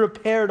 every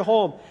repaired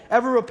home,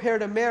 every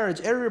repaired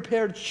marriage, every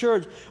repaired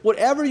church,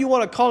 whatever you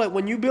want to call it,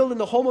 when you build in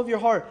the home of your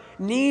heart,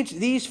 needs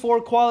these 4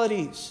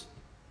 qualities.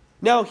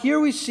 Now here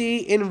we see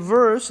in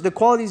verse, the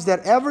qualities that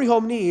every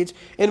home needs.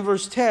 In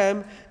verse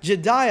 10,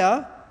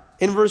 Jediah,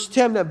 in verse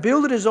 10, that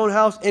builded his own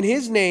house, and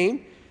his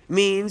name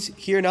means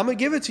here, and I'm going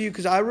to give it to you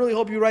because I really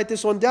hope you write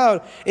this one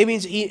down. It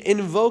means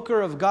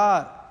invoker of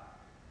God.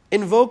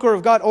 Invoker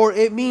of God, or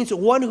it means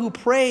one who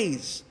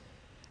prays.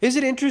 Is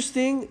it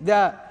interesting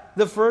that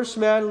the first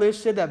man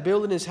listed that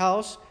built in his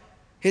house,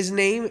 his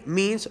name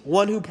means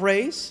one who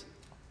prays?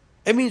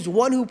 It means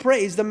one who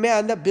prays, the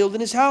man that built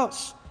in his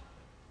house.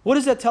 What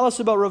does that tell us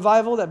about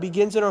revival that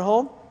begins in our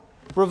home?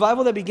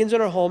 Revival that begins in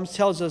our homes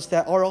tells us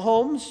that our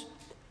homes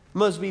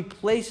must be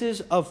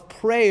places of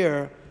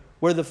prayer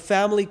where the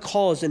family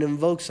calls and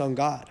invokes on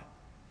God.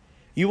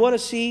 You want to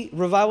see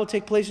revival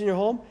take place in your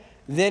home?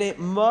 Then it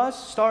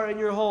must start in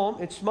your home.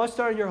 It must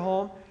start in your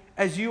home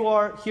as you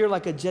are here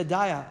like a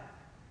Jediah.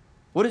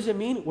 What does it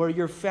mean? Where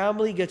your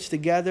family gets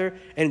together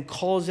and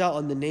calls out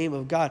on the name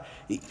of God.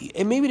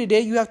 And maybe today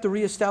you have to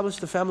reestablish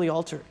the family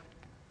altar.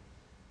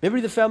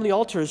 Maybe the family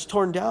altar is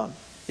torn down.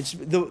 It's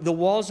the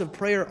walls of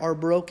prayer are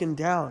broken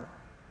down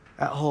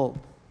at home.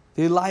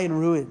 They lie in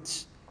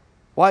ruins.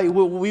 Why?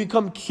 We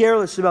become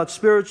careless about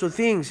spiritual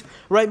things,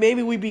 right?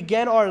 Maybe we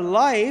began our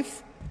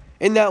life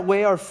in that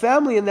way, our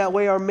family in that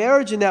way, our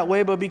marriage in that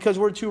way, but because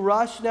we're too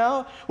rushed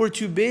now, we're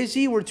too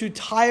busy, we're too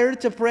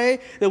tired to pray,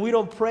 that we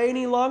don't pray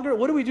any longer.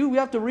 What do? We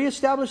have to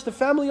reestablish the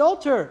family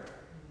altar.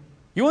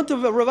 You want the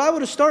revival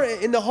to start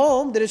in the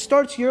home, that it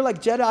starts here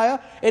like Jedediah,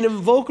 an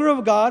invoker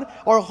of God.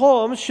 Our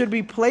homes should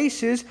be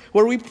places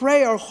where we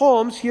pray. Our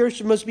homes here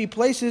must be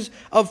places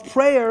of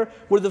prayer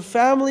where the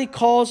family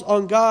calls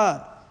on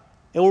God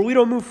and where we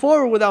don't move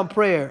forward without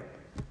prayer.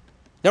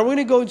 Now we're going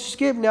to go and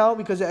skip now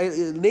because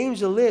it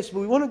names a list, but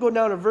we want to go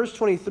down to verse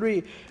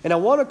 23, and I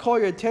want to call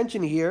your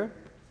attention here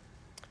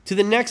to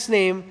the next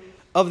name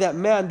of that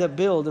man that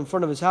built in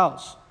front of his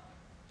house.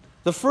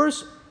 The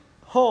first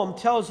home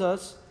tells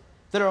us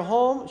that our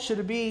home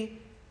should be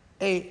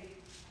a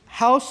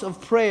house of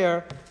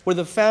prayer where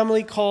the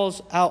family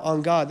calls out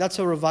on God. That's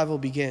how revival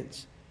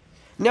begins.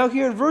 Now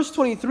here in verse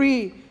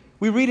 23,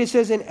 we read, it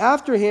says, and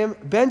after him,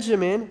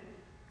 Benjamin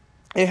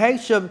and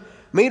Hashab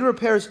made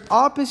repairs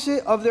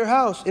opposite of their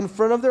house, in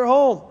front of their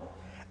home.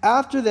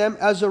 After them,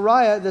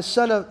 Azariah, the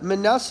son of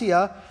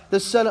Manasseh, the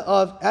son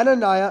of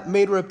Ananiah,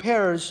 made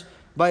repairs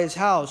by his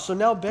house. So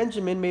now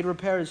Benjamin made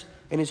repairs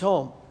in his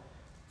home.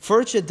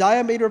 First,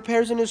 Jedediah made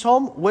repairs in his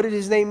home. What did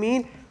his name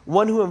mean?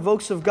 One who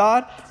invokes of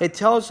God. It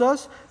tells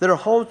us that our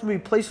homes will be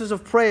places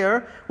of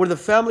prayer where the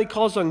family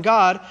calls on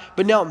God.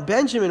 But now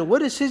Benjamin,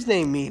 what does his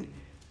name mean?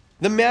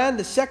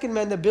 The second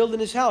man that built in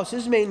his house.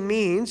 His name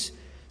means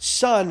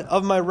son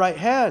of my right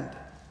hand.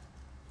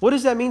 What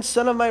does that mean,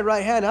 son of my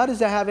right hand? How does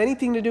that have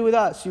anything to do with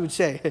us, you would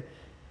say?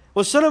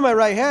 Well, son of my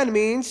right hand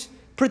means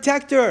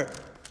protector.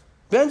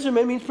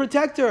 Benjamin means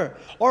protector.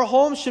 Our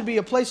home should be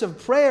a place of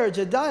prayer,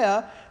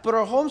 Jedediah, but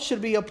our home should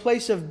be a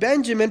place of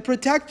Benjamin,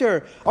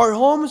 protector. Our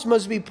homes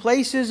must be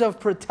places of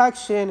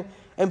protection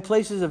and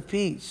places of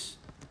peace.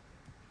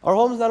 Our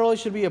homes not only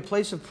should be a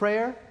place of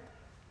prayer,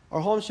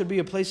 our home should be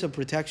a place of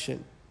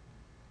protection.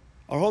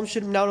 Our home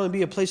should not only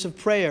be a place of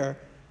prayer,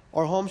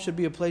 our home should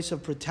be a place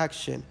of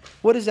protection.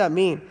 What does that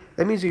mean?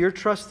 That means that you're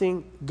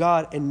trusting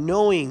God and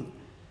knowing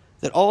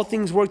that all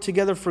things work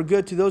together for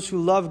good to those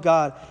who love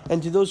God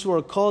and to those who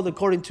are called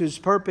according to His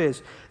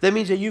purpose. That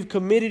means that you've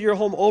committed your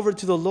home over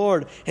to the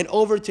Lord and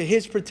over to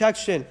His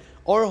protection.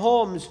 Our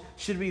homes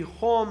should be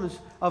homes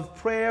of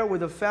prayer where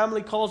the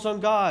family calls on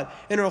God.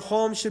 And our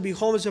homes should be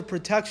homes of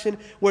protection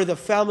where the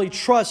family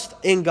trusts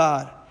in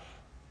God.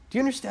 Do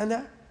you understand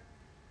that?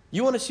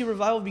 You want to see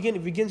revival begin?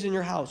 It begins in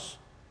your house.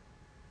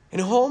 In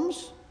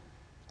homes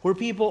where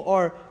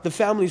the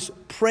families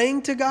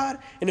praying to God,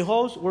 in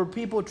homes where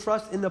people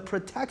trust in the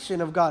protection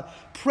of God.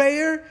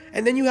 Prayer,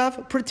 and then you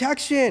have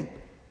protection.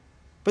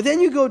 But then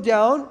you go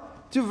down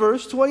to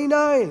verse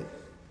 29,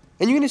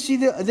 and you're going to see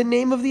the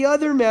name of the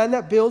other man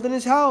that built in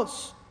his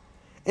house.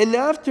 And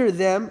after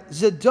them,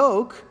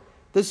 Zadok,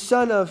 the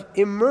son of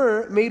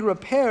Immer, made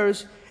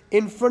repairs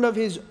in front of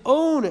his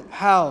own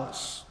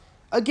house.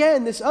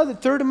 Again, this other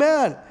third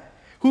man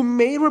who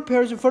made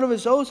repairs in front of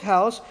his own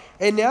house,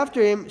 and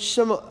after him,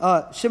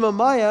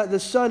 Shemaiah, the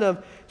son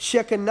of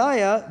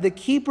Shechaniah, the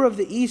keeper of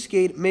the east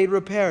gate, made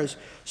repairs.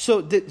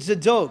 So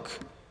Zadok,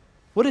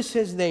 what does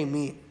his name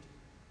mean?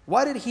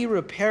 Why did he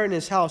repair in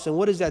his house, and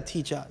what does that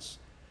teach us?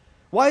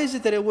 Why is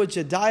it that it was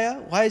Jedediah?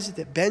 Why is it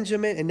that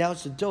Benjamin and now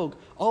Zadok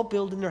all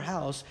build in their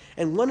house,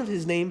 and one of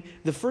his name,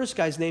 the first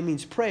guy's name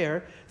means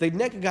prayer, the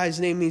next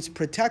guy's name means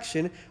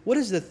protection. What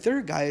does the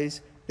third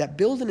guy's that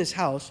build in his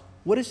house,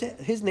 what does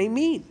his name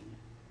mean?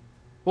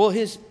 Well,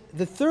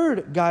 the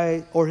third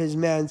guy or his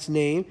man's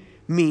name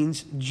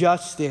means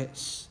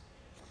justice.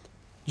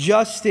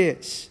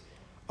 Justice.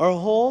 Our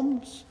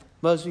homes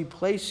must be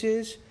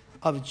places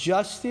of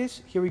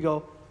justice, here we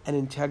go, and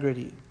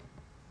integrity.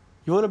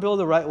 You want to build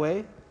the right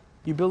way?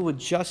 You build with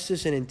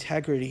justice and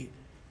integrity.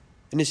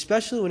 And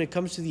especially when it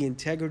comes to the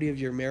integrity of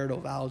your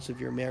marital vows if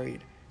you're married.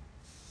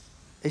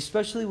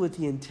 Especially with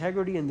the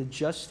integrity and the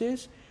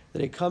justice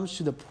that it comes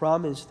to the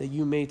promise that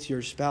you made to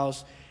your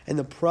spouse and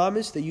the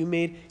promise that you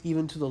made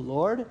even to the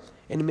Lord,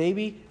 and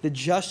maybe the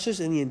justice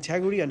and the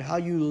integrity on how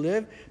you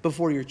live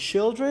before your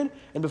children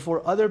and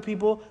before other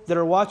people that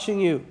are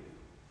watching you.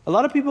 A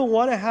lot of people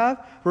want to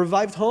have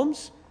revived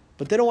homes,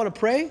 but they don't want to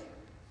pray,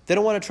 they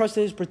don't want to trust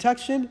in His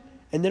protection,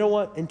 and they don't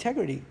want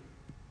integrity.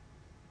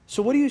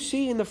 So what do you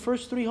see in the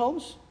first three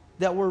homes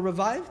that were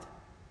revived?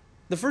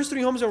 The first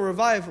three homes that were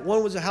revived,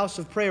 one was a house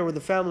of prayer where the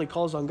family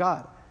calls on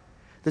God.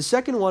 The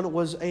second one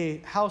was a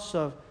house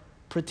of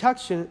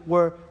protection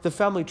where the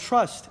family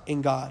trusts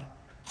in God.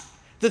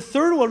 The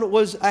third one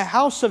was a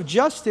house of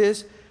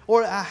justice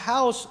or a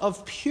house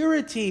of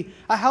purity,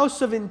 a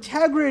house of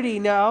integrity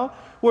now,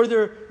 where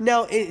they're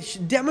now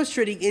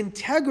demonstrating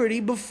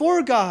integrity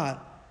before God.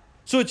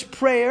 So it's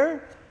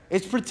prayer,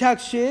 it's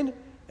protection,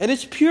 and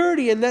it's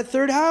purity in that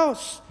third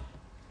house.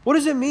 What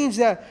does it mean?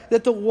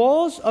 That the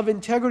walls of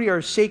integrity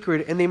are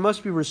sacred and they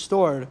must be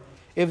restored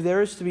if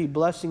there is to be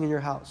blessing in your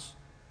house.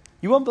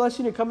 You want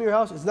blessing to come in your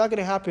house? It's not going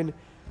to happen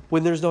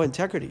when there's no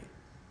integrity.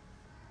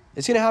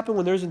 It's going to happen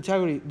when there's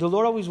integrity. The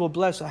Lord always will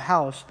bless a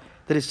house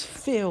that is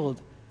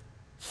filled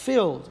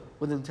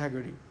with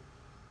integrity.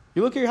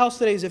 You look at your house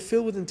today, is it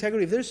filled with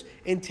integrity? If there's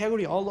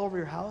integrity all over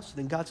your house,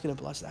 then God's going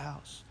to bless the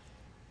house.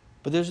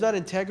 But there's not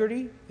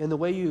integrity in the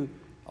way you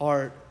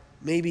are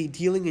maybe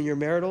dealing in your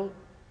marital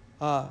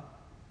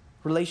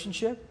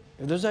relationship.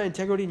 If there's not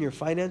integrity in your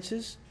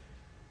finances,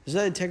 there's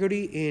not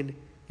integrity in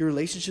your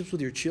relationships with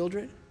your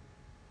children,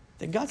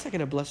 then God's not going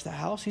to bless the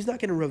house. He's not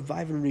going to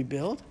revive and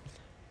rebuild.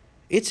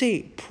 It's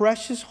a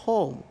precious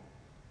home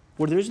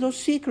where there's no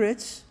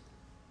secrets,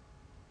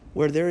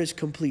 where there is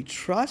complete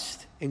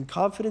trust and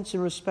confidence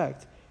and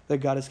respect that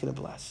God is going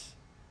to bless.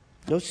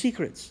 No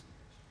secrets.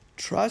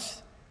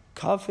 Trust,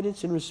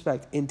 confidence, and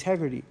respect.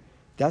 Integrity.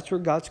 That's where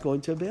God's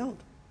going to build.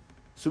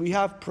 So we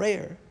have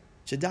prayer,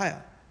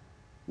 Jediah.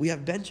 We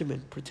have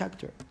Benjamin,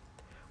 protector.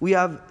 We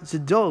have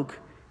Zadok,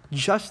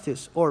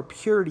 justice or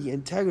purity,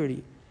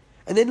 integrity.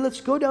 And then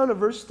let's go down to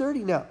verse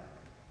 30 now.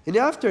 And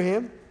after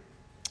him,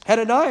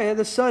 Hananiah,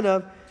 the son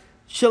of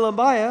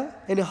Shelemiah,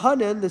 and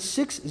Hanan, the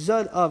sixth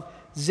son of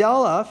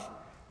Zalaph,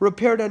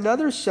 repaired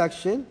another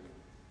section.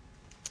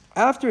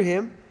 After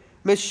him,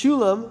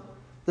 Meshullam,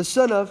 the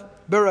son of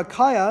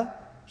Berechiah,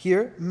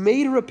 here,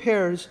 made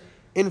repairs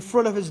in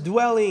front of his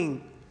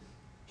dwelling.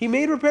 He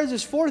made repairs,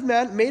 this fourth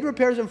man made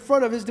repairs in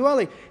front of his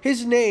dwelling.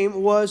 His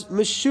name was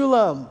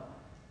Meshullam.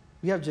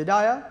 We have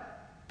Jediah,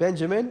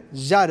 Benjamin,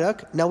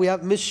 Zadok. Now we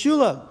have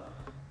Meshullam.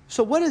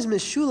 So what does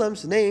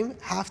Meshullam's name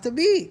have to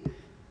be?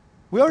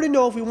 We already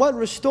know if we want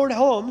restored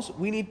homes,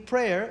 we need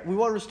prayer. We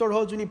want restored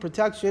homes, we need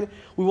protection.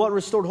 We want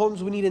restored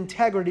homes, we need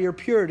integrity or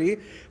purity.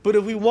 But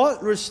if we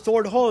want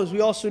restored homes, we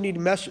also need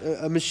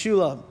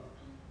Meshullam,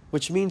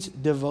 which means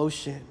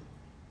devotion.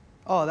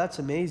 Oh, that's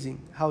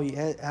amazing how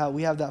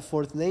we have that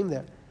fourth name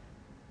there.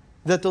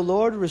 That the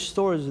Lord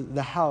restores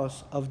the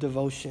house of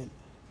devotion.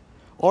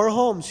 Our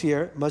homes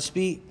here must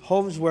be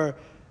homes where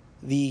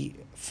the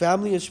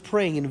family is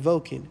praying,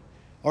 invoking.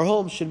 Our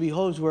homes should be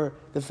homes where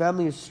the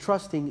family is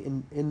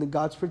trusting in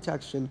God's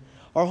protection.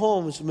 Our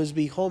homes must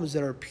be homes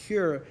that are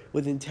pure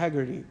with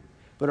integrity.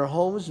 But our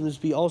homes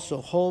must be also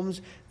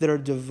homes that are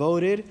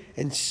devoted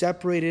and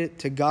separated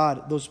to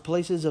God. Those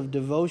places of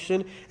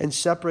devotion and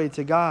separated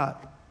to God.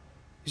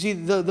 You see,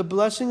 the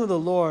blessing of the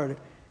Lord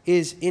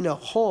is in a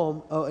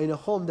home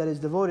that is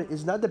devoted,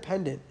 is not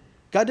dependent.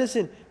 God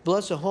doesn't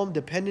bless a home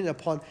dependent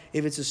upon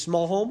if it's a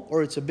small home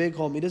or it's a big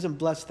home. He doesn't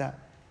bless that.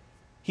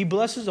 He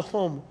blesses a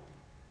home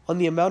on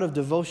the amount of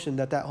devotion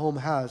that home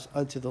has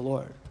unto the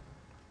Lord.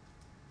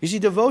 You see,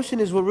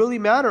 devotion is what really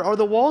matters. Are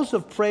the walls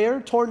of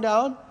prayer torn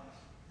down?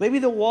 Maybe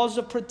the walls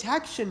of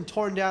protection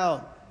torn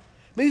down.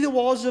 Maybe the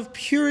walls of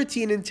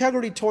purity and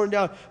integrity torn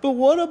down. But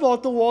what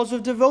about the walls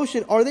of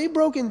devotion? Are they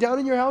broken down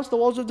in your house, the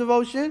walls of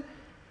devotion?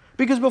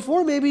 Because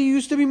before maybe you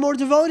used to be more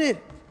devoted.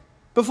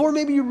 Before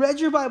maybe you read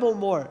your Bible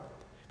more.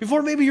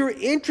 Before maybe you're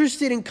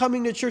interested in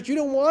coming to church. You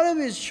don't want to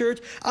miss church.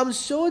 I'm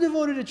so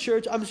devoted to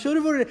church. I'm so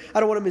devoted. I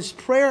don't want to miss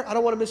prayer. I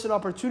don't want to miss an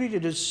opportunity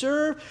to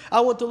serve.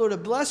 I want the Lord to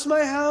bless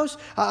my house.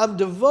 I'm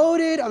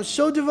devoted. I'm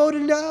so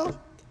devoted now.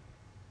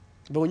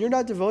 But when you're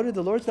not devoted,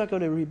 the Lord's not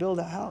going to rebuild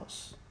that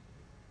house.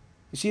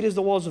 You see, it is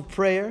the walls of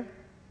prayer,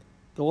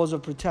 the walls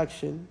of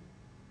protection,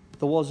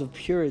 the walls of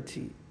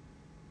purity,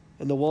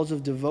 and the walls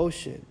of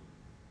devotion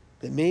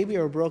that maybe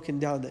are broken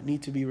down that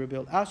need to be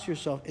rebuilt. Ask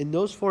yourself, in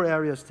those four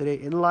areas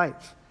today in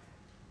life,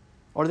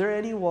 are there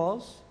any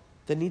walls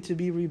that need to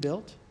be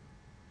rebuilt?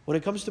 When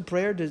it comes to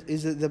prayer,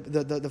 is it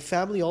the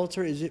family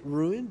altar, is it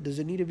ruined? Does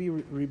it need to be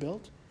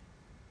rebuilt?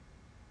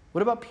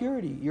 What about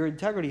purity, your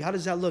integrity? How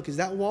does that look? Is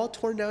that wall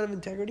torn down of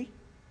integrity?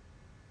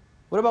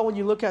 What about when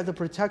you look at the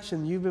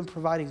protection you've been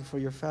providing for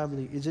your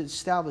family? Is it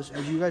established?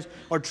 As you guys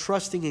are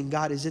trusting in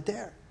God, is it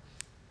there?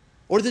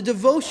 Or the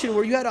devotion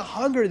where you had a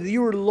hunger, that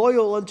you were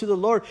loyal unto the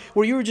Lord,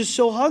 where you were just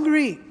so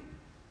hungry.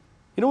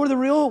 You know where the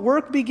real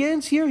work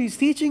begins here? He's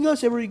teaching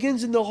us, and it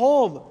begins in the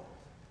home.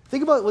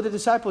 Think about what the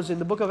disciples in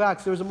the book of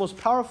Acts, there was the most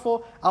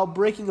powerful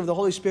outbreaking of the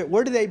Holy Spirit.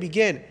 Where did they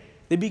begin?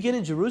 They begin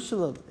in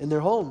Jerusalem, in their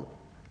home.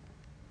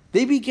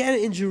 They began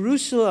in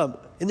Jerusalem,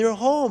 in their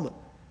home.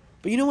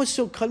 But you know what's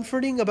so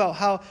comforting about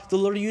how the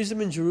Lord used them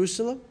in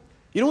Jerusalem?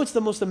 You know what's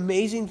the most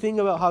amazing thing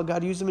about how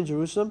God used them in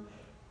Jerusalem?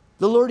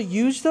 The Lord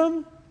used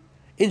them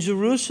in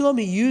Jerusalem.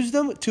 He used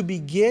them to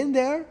begin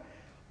there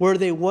where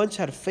they once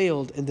had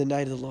failed and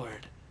denied the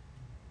Lord.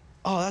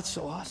 Oh, that's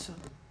so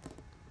awesome.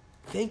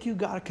 Thank you,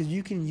 God, because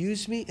you can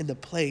use me in the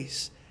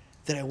place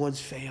that I once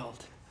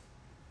failed.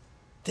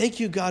 Thank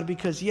you, God,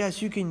 because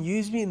yes, you can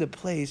use me in the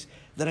place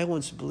that I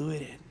once blew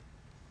it in.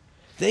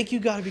 Thank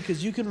you, God,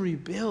 because you can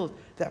rebuild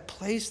that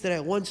place that I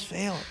once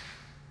failed.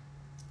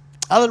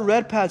 Alan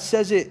Redpath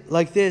says it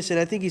like this, and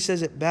I think he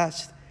says it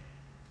best.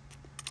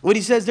 When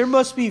he says, there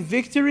must be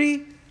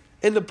victory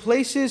in the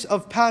places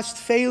of past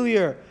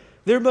failure.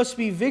 There must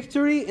be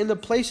victory in the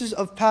places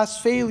of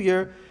past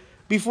failure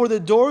before the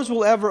doors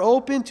will ever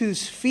open to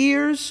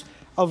spheres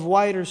of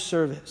wider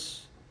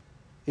service.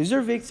 Is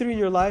there victory in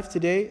your life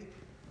today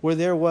where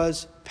there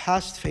was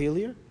past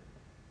failure?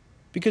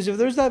 Because if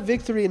there's not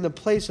victory in the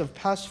place of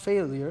past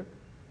failure,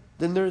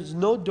 then there's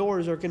no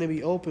doors are going to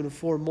be open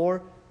for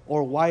more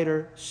or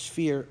wider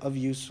sphere of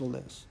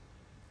usefulness.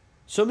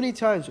 So many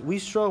times we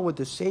struggle with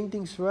the same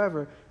things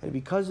forever, and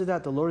because of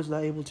that, the Lord is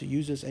not able to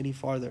use us any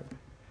farther.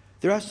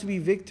 There has to be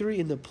victory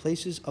in the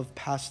places of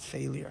past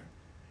failure.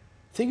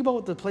 Think about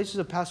what the places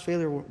of past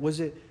failure were. Was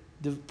it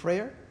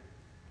prayer?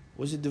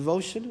 Was it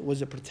devotion?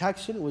 Was it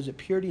protection? Was it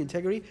purity,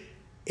 integrity?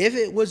 If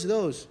it was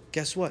those,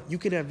 guess what? You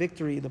can have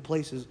victory in the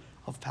places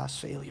of past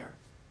failure.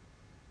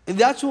 And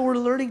that's what we're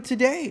learning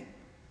today.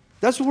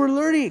 That's what we're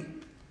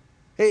learning.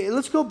 Hey,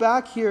 let's go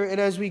back here, and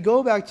as we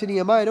go back to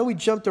Nehemiah, I know we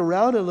jumped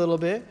around a little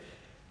bit,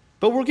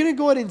 but we're going to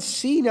go ahead and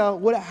see now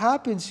what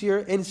happens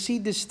here and see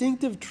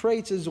distinctive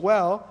traits as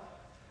well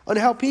on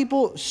how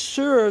people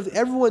served.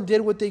 Everyone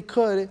did what they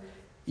could,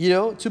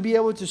 to be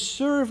able to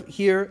serve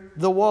here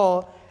the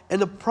wall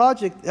and the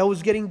project that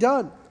was getting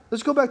done.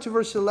 Let's go back to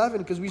verse 11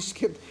 because we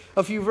skipped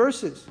a few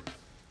verses.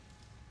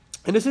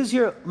 And this is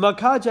here,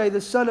 Makajai,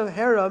 the son of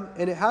Haram,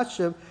 and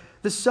Hashab,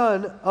 the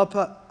son of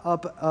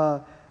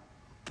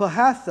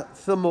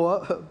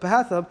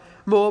Pahathab,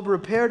 Moab,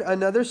 repaired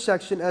another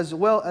section as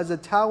well as a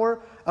tower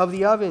of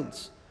the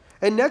ovens.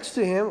 And next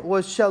to him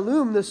was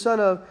Shallum, the son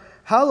of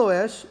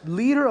Haloesh,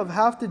 leader of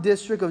half the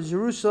district of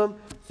Jerusalem.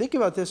 Think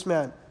about this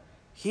man.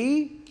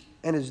 He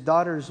and his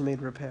daughters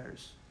made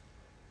repairs.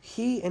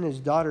 He and his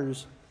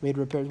daughters made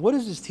repairs. What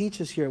does this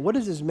teach us here? What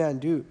does this man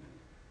do?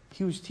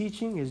 He was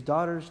teaching his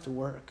daughters to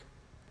work.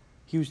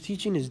 He was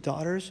teaching his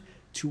daughters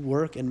to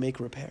work and make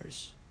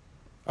repairs.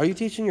 Are you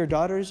teaching your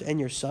daughters and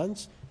your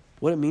sons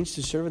what it means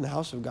to serve in the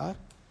house of God?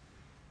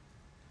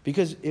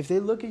 Because if they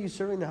look at you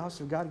serving the house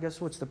of God, guess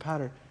what's the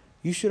pattern?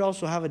 You should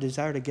also have a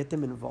desire to get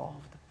them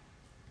involved.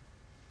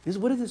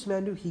 What did this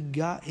man do? He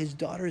got his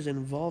daughters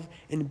involved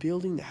in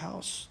building the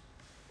house.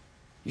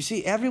 You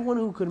see, everyone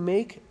who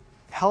could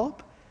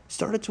help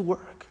started to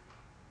work.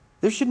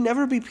 There should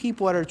never be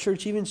people at our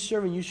church even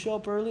serving. You show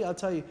up early, I'll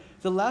tell you,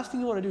 the last thing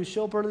you want to do is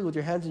show up early with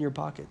your hands in your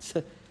pockets.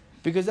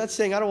 Because that's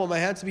saying, I don't want my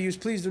hands to be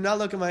used. Please do not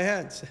look at my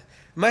hands.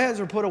 My hands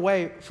were put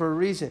away for a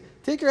reason.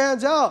 Take your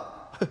hands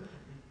out.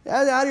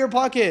 Out of your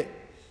pocket.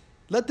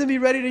 Let them be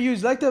ready to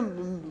use. Let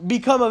them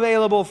become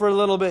available for a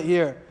little bit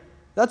here.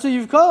 That's what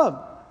you've come.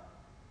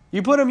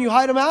 You put them, you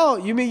hide them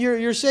out. You mean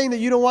you're saying that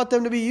you don't want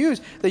them to be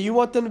used, that you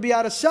want them to be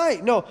out of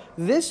sight. No,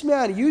 this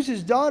man used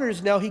his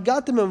daughters now. He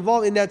got them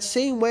involved in that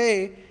same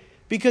way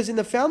because in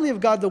the family of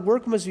God, the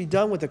work must be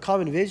done with a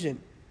common vision.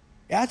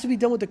 It has to be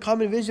done with the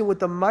common vision, with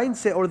the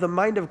mindset or the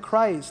mind of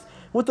Christ.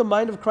 What the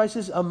mind of Christ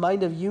is, a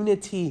mind of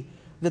unity,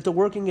 that the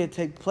working can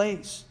take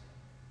place.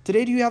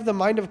 Today, do you have the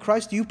mind of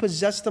Christ? Do you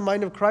possess the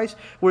mind of Christ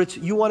where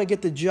you want to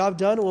get the job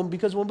done? Well,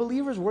 because when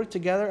believers work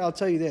together, I'll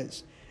tell you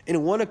this,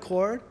 in one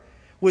accord,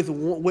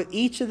 with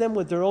each of them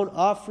with their own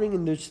offering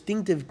and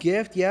distinctive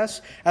gift,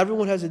 yes,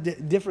 everyone has a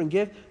different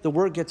gift, the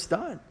work gets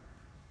done.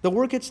 The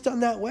work gets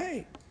done that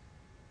way.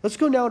 Let's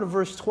go now to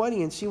verse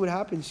 20 and see what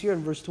happens here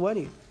in verse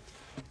 20.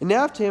 And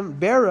after him,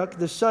 Barak,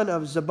 the son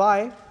of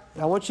Zabai,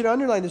 and I want you to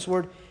underline this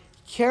word,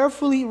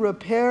 carefully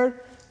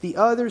repaired the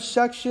other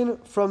section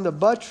from the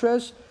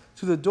buttress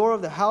to the door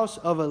of the house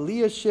of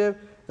Eliashib,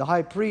 the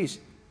high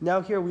priest.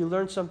 Now here we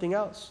learn something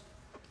else.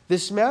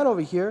 This man over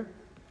here,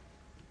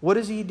 what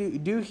does he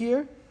do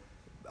here?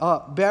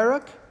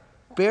 Barak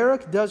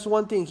does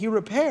one thing. He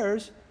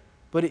repairs,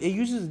 but it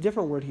uses a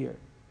different word here.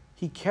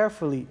 He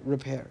carefully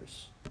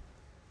repairs.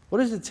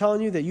 What is it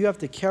telling you? That you have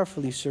to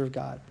carefully serve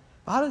God.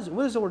 What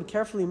does the word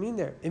carefully mean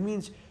there? It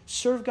means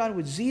serve God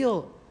with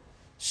zeal.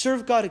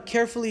 Serve God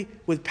carefully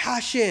with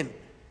passion.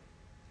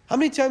 How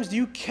many times do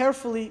you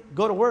carefully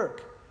go to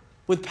work?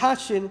 With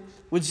passion,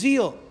 with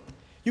zeal.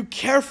 You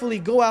carefully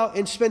go out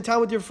and spend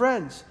time with your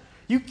friends.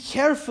 You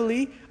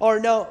carefully are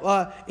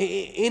now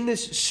in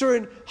this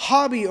certain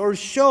hobby or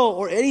show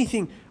or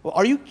anything.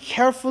 Are you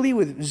carefully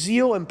with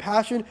zeal and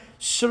passion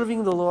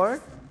serving the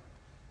Lord?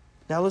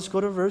 Now let's go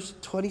to verse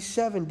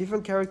 27.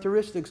 Different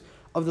characteristics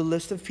of the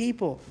list of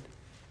people.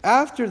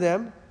 After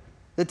them,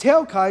 the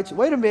Tekoites.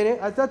 Wait a minute.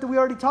 I thought that we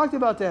already talked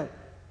about that.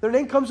 Their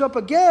name comes up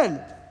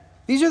again.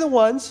 These are the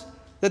ones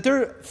that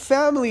their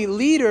family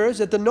leaders,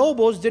 that the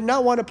nobles did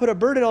not want to put a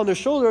burden on their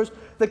shoulders.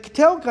 The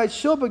Tekoites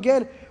show up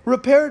again,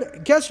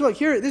 repaired. Guess what?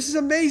 Here, this is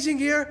amazing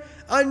here.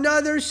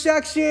 Another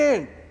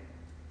section.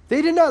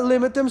 They did not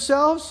limit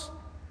themselves.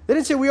 They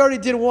didn't say we already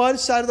did one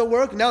side of the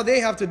work. Now they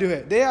have to do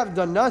it. They have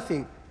done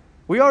nothing.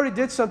 We already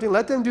did something.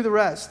 Let them do the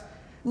rest.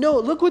 No,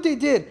 look what they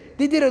did.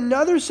 They did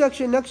another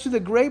section next to the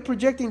great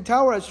projecting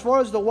tower as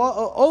far as the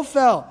wall of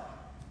Ophel.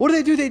 What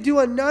do? They do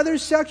another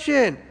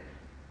section.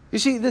 You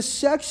see, the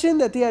section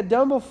that they had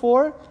done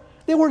before,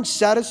 they weren't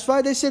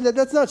satisfied. They said that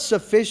that's not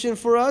sufficient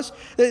for us.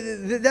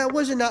 That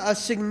wasn't a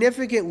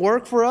significant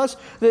work for us.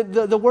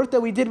 The work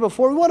that we did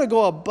before, we want to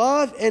go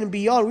above and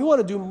beyond. We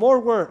want to do more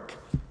work.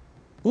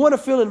 We want to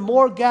fill in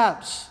more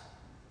gaps.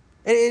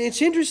 And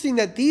it's interesting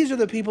that these are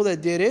the people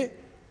that did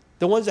it,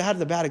 the ones that had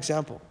the bad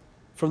example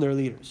from their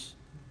leaders.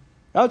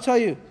 I'll tell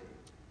you,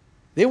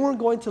 they weren't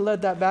going to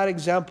let that bad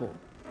example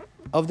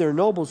of their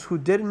nobles who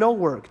did no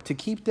work to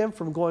keep them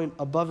from going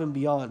above and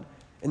beyond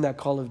in that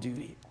call of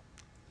duty.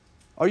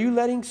 Are you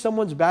letting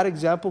someone's bad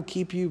example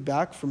keep you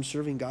back from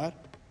serving God?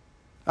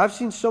 I've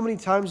seen so many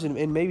times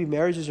in maybe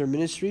marriages or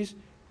ministries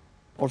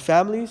or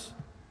families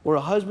where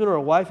a husband or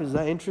a wife is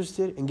not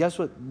interested, and guess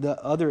what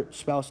the other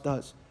spouse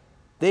does?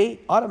 They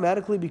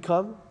automatically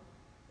become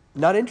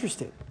not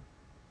interested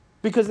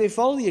because they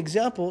follow the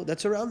example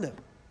that's around them.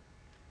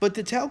 But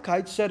the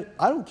Talkites said,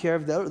 I don't care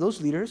if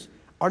those leaders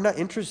are not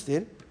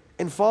interested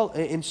in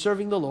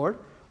serving the Lord.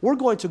 We're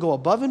going to go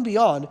above and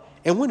beyond,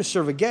 and we're going to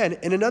serve again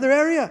in another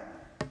area.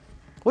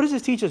 What does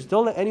this teach us?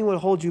 Don't let anyone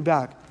hold you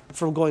back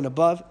from going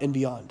above and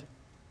beyond.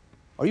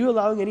 Are you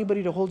allowing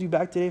anybody to hold you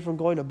back today from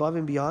going above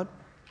and beyond?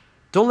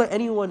 Don't let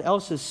anyone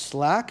else's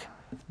slack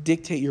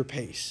dictate your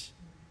pace.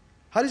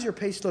 How does your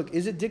pace look?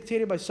 Is it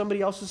dictated by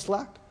somebody else's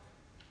slack?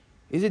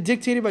 Is it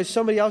dictated by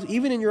somebody else,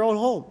 even in your own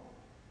home?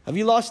 Have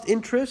you lost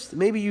interest?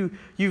 Maybe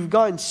you've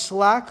gotten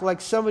slack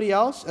like somebody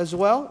else as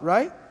well,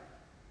 right?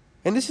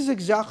 And this is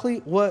exactly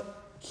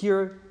what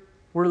here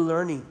we're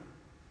learning.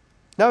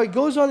 Now it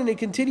goes on and it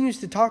continues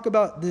to talk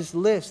about this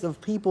list of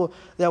people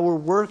that were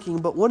working.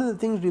 But one of the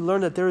things we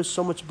learn that there is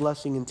so much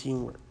blessing in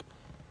teamwork.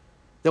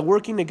 That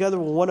working together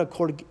with one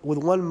accord, with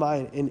one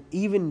mind, in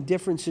even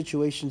different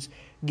situations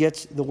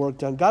gets the work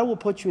done. God will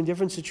put you in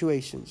different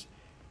situations.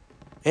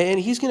 And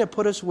He's going to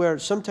put us where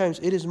sometimes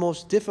it is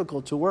most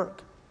difficult to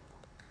work.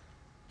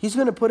 He's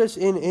going to put us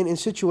in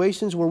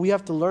situations where we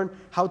have to learn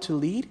how to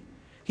lead.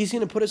 He's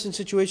going to put us in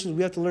situations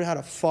we have to learn how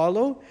to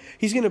follow.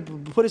 He's going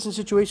to put us in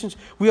situations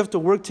we have to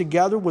work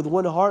together with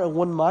one heart and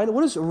one mind.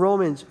 What does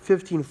Romans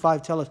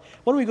 15:5 tell us?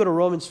 Why don't we go to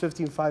Romans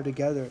 15:5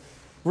 together?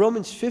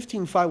 Romans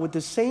 15:5 with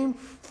the same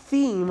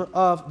theme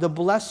of the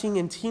blessing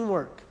and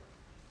teamwork.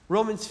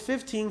 Romans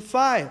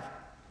 15:5.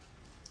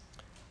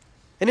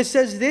 And it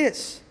says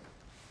this,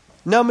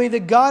 now may the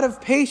God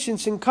of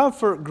patience and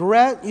comfort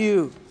grant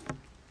you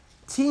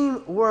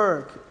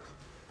teamwork.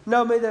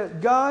 Now may the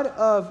God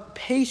of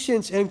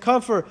patience and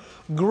comfort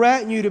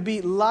grant you to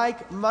be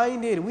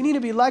like-minded. We need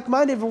to be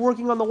like-minded if we're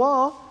working on the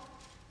wall.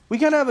 We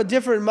can't have a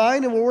different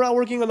mind and when we're not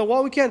working on the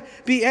wall. We can't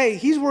be, hey,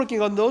 he's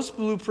working on those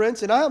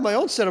blueprints and I have my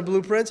own set of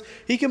blueprints.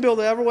 He can build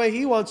it every way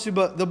he wants to,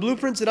 but the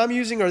blueprints that I'm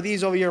using are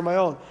these over here, my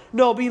own.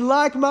 No, be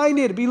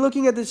like-minded. Be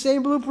looking at the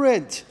same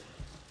blueprint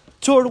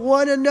toward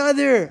one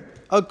another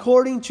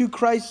according to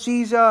Christ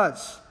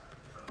Jesus.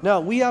 Now,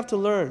 we have to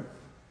learn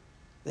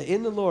that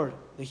in the Lord,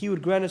 that He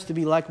would grant us to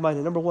be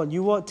like-minded. Number one,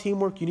 you want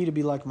teamwork, you need to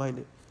be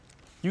like-minded.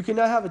 You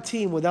cannot have a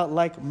team without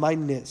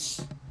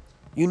like-mindedness.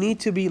 You need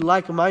to be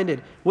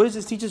like-minded. What does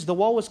this teach us? The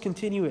wall was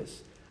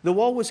continuous. The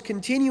wall was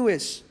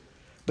continuous.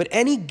 But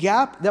any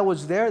gap that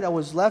was there, that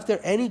was left there,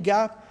 any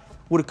gap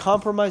would have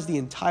compromised the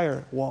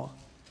entire wall.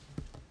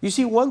 You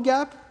see, one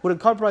gap would have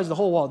compromised the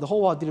whole wall. The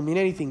whole wall didn't mean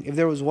anything if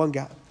there was one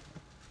gap.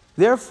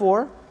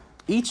 Therefore,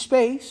 each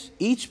space,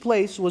 each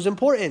place was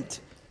important.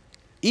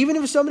 Even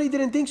if somebody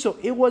didn't think so,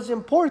 it was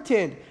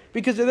important.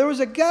 Because if there was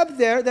a gap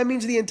there, that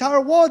means the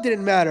entire wall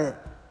didn't matter.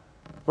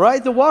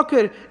 Right? The wall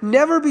could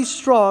never be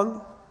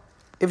strong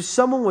if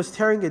someone was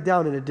tearing it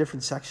down in a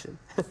different section.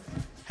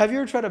 Have you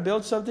ever tried to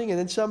build something and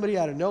then somebody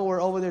out of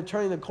nowhere over there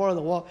turning the corner of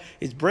the wall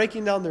is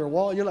breaking down their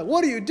wall and you're like,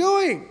 what are you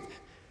doing?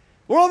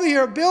 We're over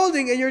here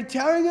building and you're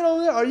tearing it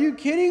over there. Are you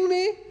kidding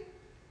me?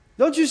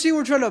 Don't you see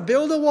we're trying to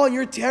build a wall and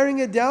you're tearing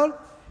it down?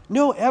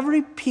 No,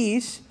 every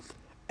piece,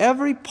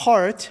 every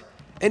part,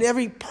 and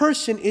every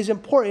person is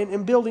important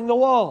in building the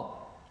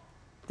wall.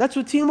 That's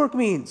what teamwork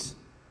means.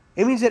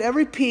 It means that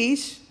every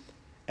piece,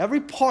 every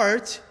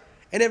part,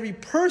 and every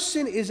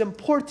person is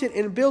important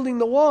in building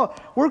the wall.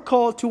 We're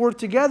called to work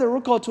together.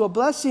 We're called to a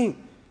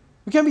blessing.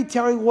 We can't be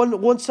tearing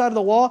one side of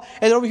the wall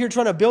and over here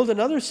trying to build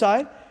another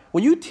side.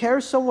 When you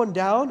tear someone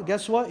down,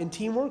 guess what? In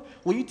teamwork,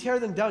 when you tear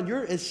them down,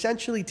 you're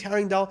essentially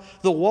tearing down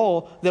the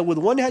wall that with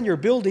one hand you're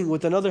building,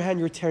 with another hand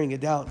you're tearing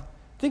it down.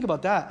 Think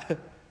about that.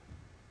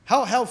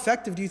 How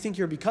effective do you think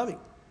you're becoming?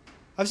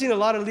 I've seen a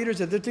lot of leaders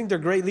that they think they're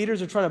great leaders.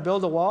 They're trying to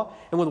build a wall.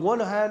 And with one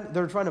hand,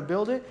 they're trying to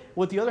build it.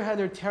 With the other hand,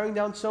 they're tearing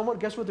down someone.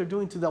 Guess what they're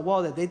doing to that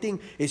wall that they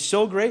think is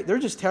so great? They're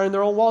just tearing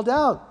their own wall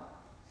down.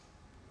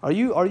 Are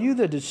you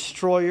the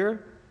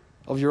destroyer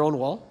of your own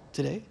wall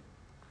today?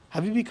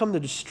 Have you become the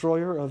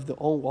destroyer of the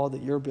own wall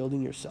that you're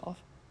building yourself?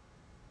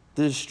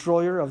 The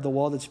destroyer of the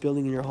wall that's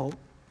building in your home?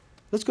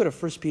 Let's go to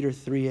 1 Peter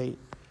 3:8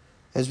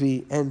 as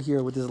we end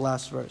here with this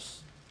last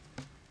verse.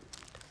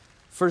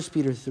 1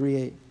 Peter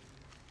 3:8.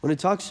 When it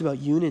talks about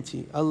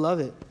unity, I love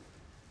it.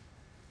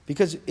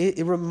 Because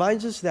it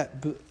reminds us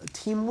that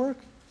teamwork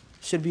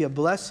should be a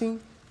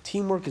blessing.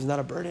 Teamwork is not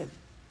a burden.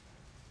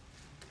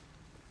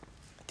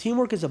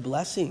 Teamwork is a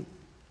blessing.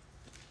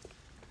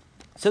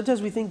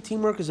 Sometimes we think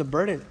teamwork is a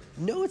burden.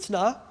 No, it's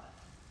not.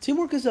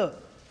 Teamwork is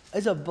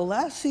a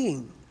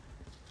blessing.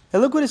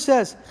 And look what it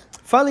says.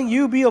 Finally,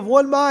 you be of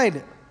one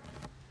mind.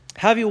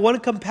 Have you one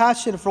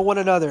compassion for one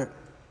another.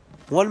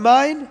 One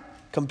mind,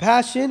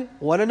 compassion,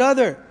 one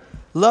another.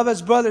 Love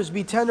as brothers,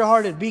 be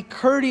tenderhearted, be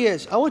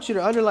courteous. I want you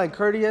to underline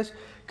courteous.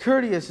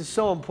 Courteous is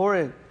so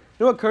important.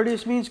 You know what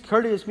courteous means?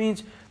 Courteous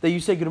means that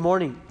you say good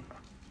morning.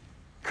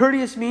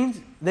 Courteous means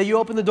that you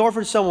open the door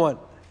for someone.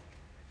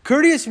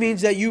 Courteous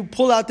means that you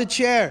pull out the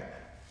chair.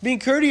 Being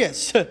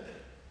courteous.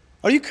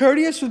 Are you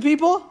courteous with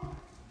people?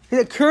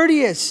 You're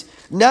courteous.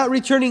 Not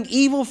returning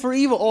evil for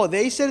evil. Oh,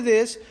 they said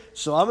this,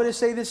 so I'm going to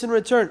say this in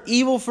return.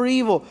 Evil for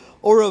evil.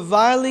 Or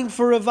reviling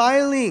for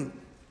reviling.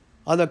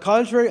 On the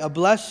contrary, a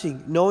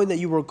blessing, knowing that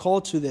you were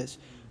called to this.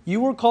 You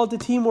were called to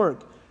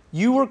teamwork.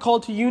 You were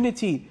called to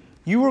unity.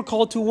 You were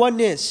called to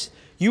oneness.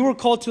 You were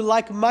called to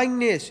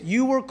like-mindedness.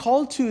 You were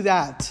called to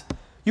that.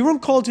 You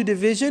weren't called to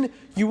division.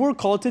 You were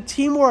called to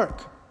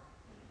teamwork.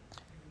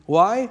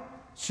 Why?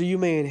 So you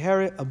may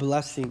inherit a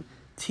blessing.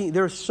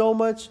 There's so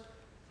much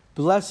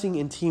blessing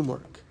in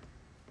teamwork.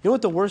 You know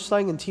what the worst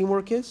thing in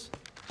teamwork is?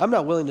 I'm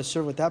not willing to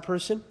serve with that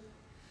person.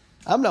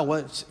 I'm not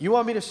willing. You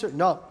want me to serve?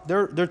 No,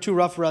 they're too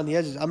rough around the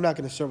edges. I'm not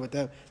going to serve with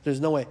them. There's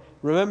no way.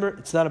 Remember,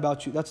 it's not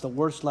about you. That's the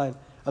worst line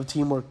of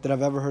teamwork that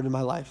I've ever heard in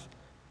my life.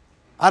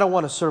 I don't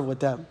want to serve with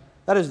them.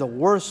 That is the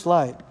worst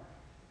line.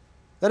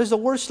 That is the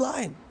worst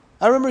line.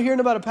 I remember hearing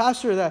about a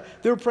pastor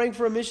that they were praying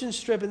for a mission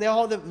trip and they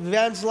all the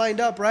vans lined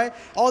up, right?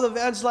 All the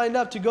vans lined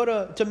up to go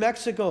to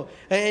Mexico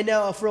and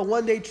now for a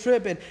one-day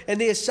trip and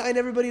they assign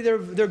everybody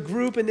their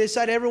group and they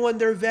assign everyone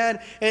their van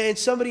and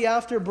somebody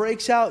after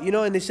breaks out,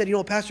 and they said,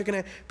 Pastor, can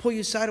I pull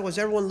you aside? Was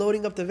everyone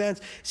loading up the vans?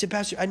 He said,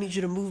 Pastor, I need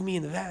you to move me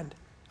in the van.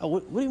 Oh,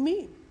 what do you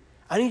mean?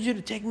 I need you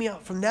to take me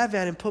out from that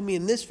van and put me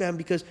in this van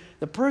because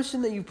the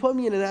person that you put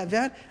me in that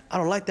van, I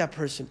don't like that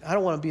person. I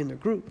don't want to be in their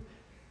group.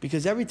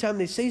 Because every time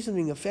they say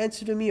something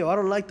offensive to me or I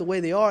don't like the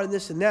way they are and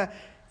this and that,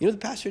 you know what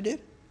the pastor did?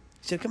 He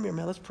said, come here,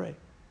 man, let's pray.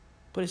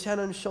 Put his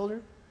hand on his shoulder.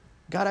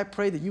 God, I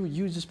pray that you would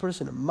use this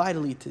person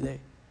mightily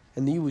today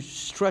and that you would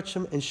stretch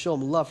him and show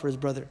him love for his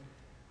brother.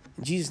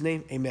 In Jesus'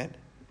 name, amen.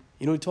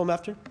 You know what he told him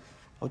after? I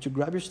want you to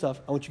grab your stuff.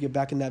 I want you to get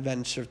back in that van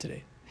and serve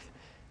today.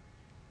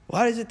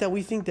 Why is it that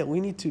we think that we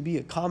need to be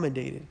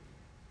accommodated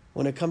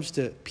when it comes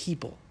to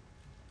people?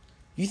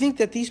 You think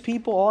that these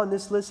people all on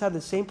this list have the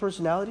same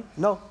personality?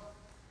 No.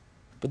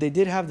 But they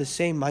did have the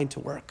same mind to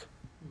work.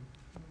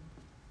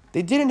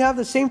 They didn't have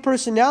the same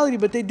personality,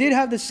 but they did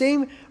have the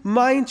same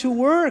mind to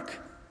work.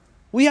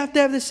 We have to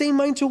have the same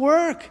mind to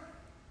work.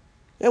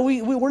 And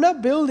we're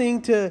not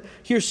building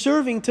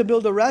serving to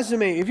build a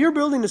resume. If you're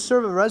building to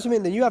serve a resume,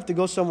 then you have to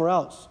go somewhere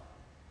else.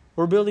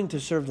 We're building to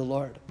serve the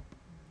Lord.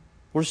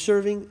 We're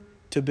serving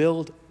to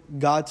build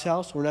God's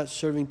house. We're not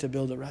serving to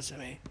build a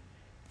resume.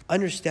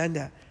 Understand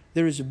that.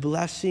 There is a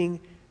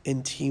blessing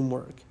in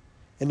teamwork.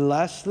 And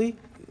lastly,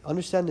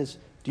 understand this.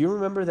 Do you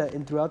remember that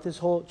throughout this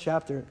whole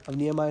chapter of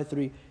Nehemiah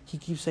 3, he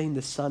keeps saying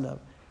the son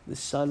of, the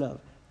son of,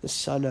 the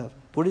son of.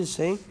 What is it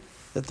saying?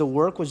 That the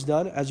work was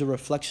done as a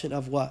reflection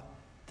of what?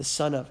 The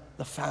son of,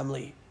 the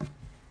family.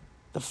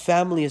 The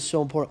family is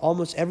so important.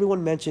 Almost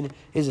everyone mentioned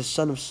is a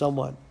son of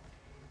someone.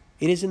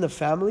 It is in the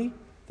family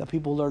that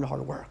people learn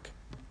hard work.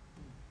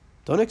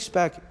 Don't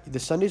expect the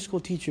Sunday school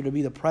teacher to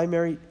be the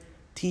primary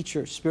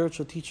teacher,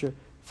 spiritual teacher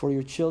for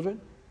your children.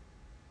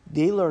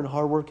 They learn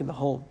hard work in the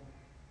home.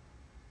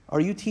 Are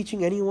you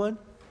teaching anyone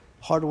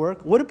hard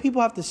work? What do people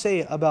have to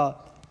say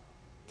about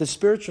the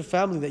spiritual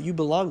family that you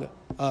belong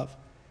of?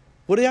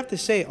 What do they have to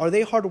say? Are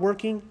they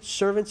hardworking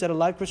servants at a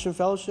Life Christian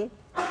Fellowship?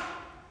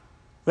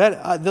 Man,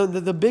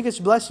 the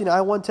biggest blessing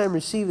I one time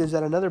received is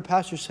that another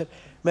pastor said,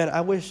 man, I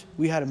wish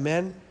we had a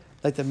men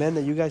like the men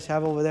that you guys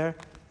have over there.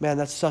 Man,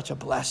 that's such a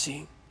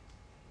blessing.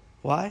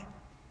 Why?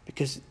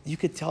 Because you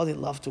could tell they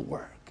love to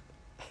work.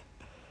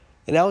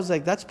 And I was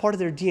like, that's part of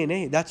their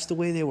DNA. That's the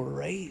way they were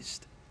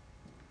raised.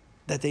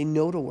 That they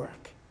know to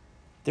work.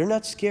 They're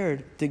not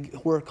scared to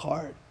work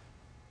hard.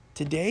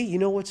 Today, you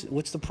know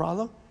what's the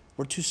problem?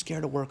 We're too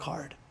scared to work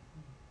hard.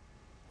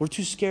 We're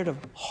too scared of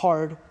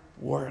hard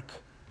work.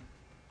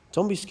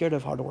 Don't be scared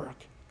of hard work.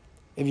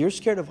 If you're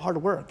scared of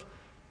hard work,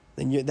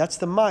 then that's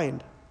the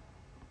mind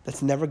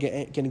that's never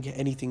going to get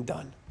anything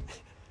done.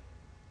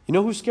 You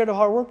know who's scared of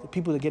hard work? The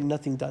people that get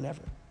nothing done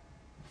ever.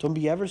 Don't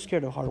be ever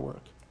scared of hard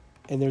work.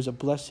 And there's a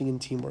blessing in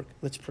teamwork.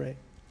 Let's pray.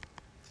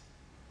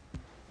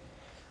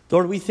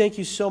 Lord, we thank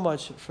you so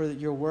much for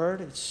your word.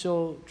 It's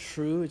so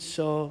true. It's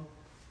so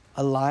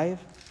alive.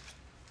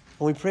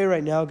 And we pray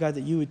right now, God,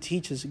 that you would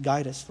teach us,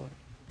 guide us, Lord.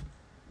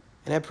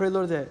 And I pray,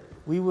 Lord, that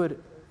we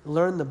would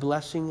learn the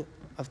blessing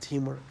of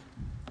teamwork.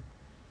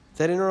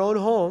 That in our own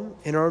home,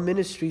 in our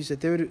ministries,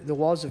 that the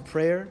walls of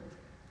prayer,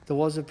 the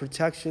walls of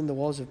protection, the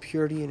walls of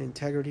purity and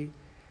integrity,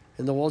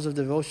 and the walls of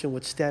devotion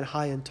would stand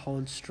high and tall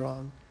and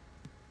strong.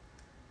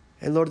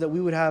 And Lord, that we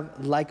would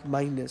have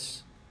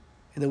like-mindedness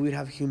and that we would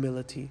have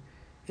humility.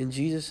 In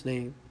Jesus'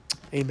 name,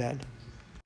 amen.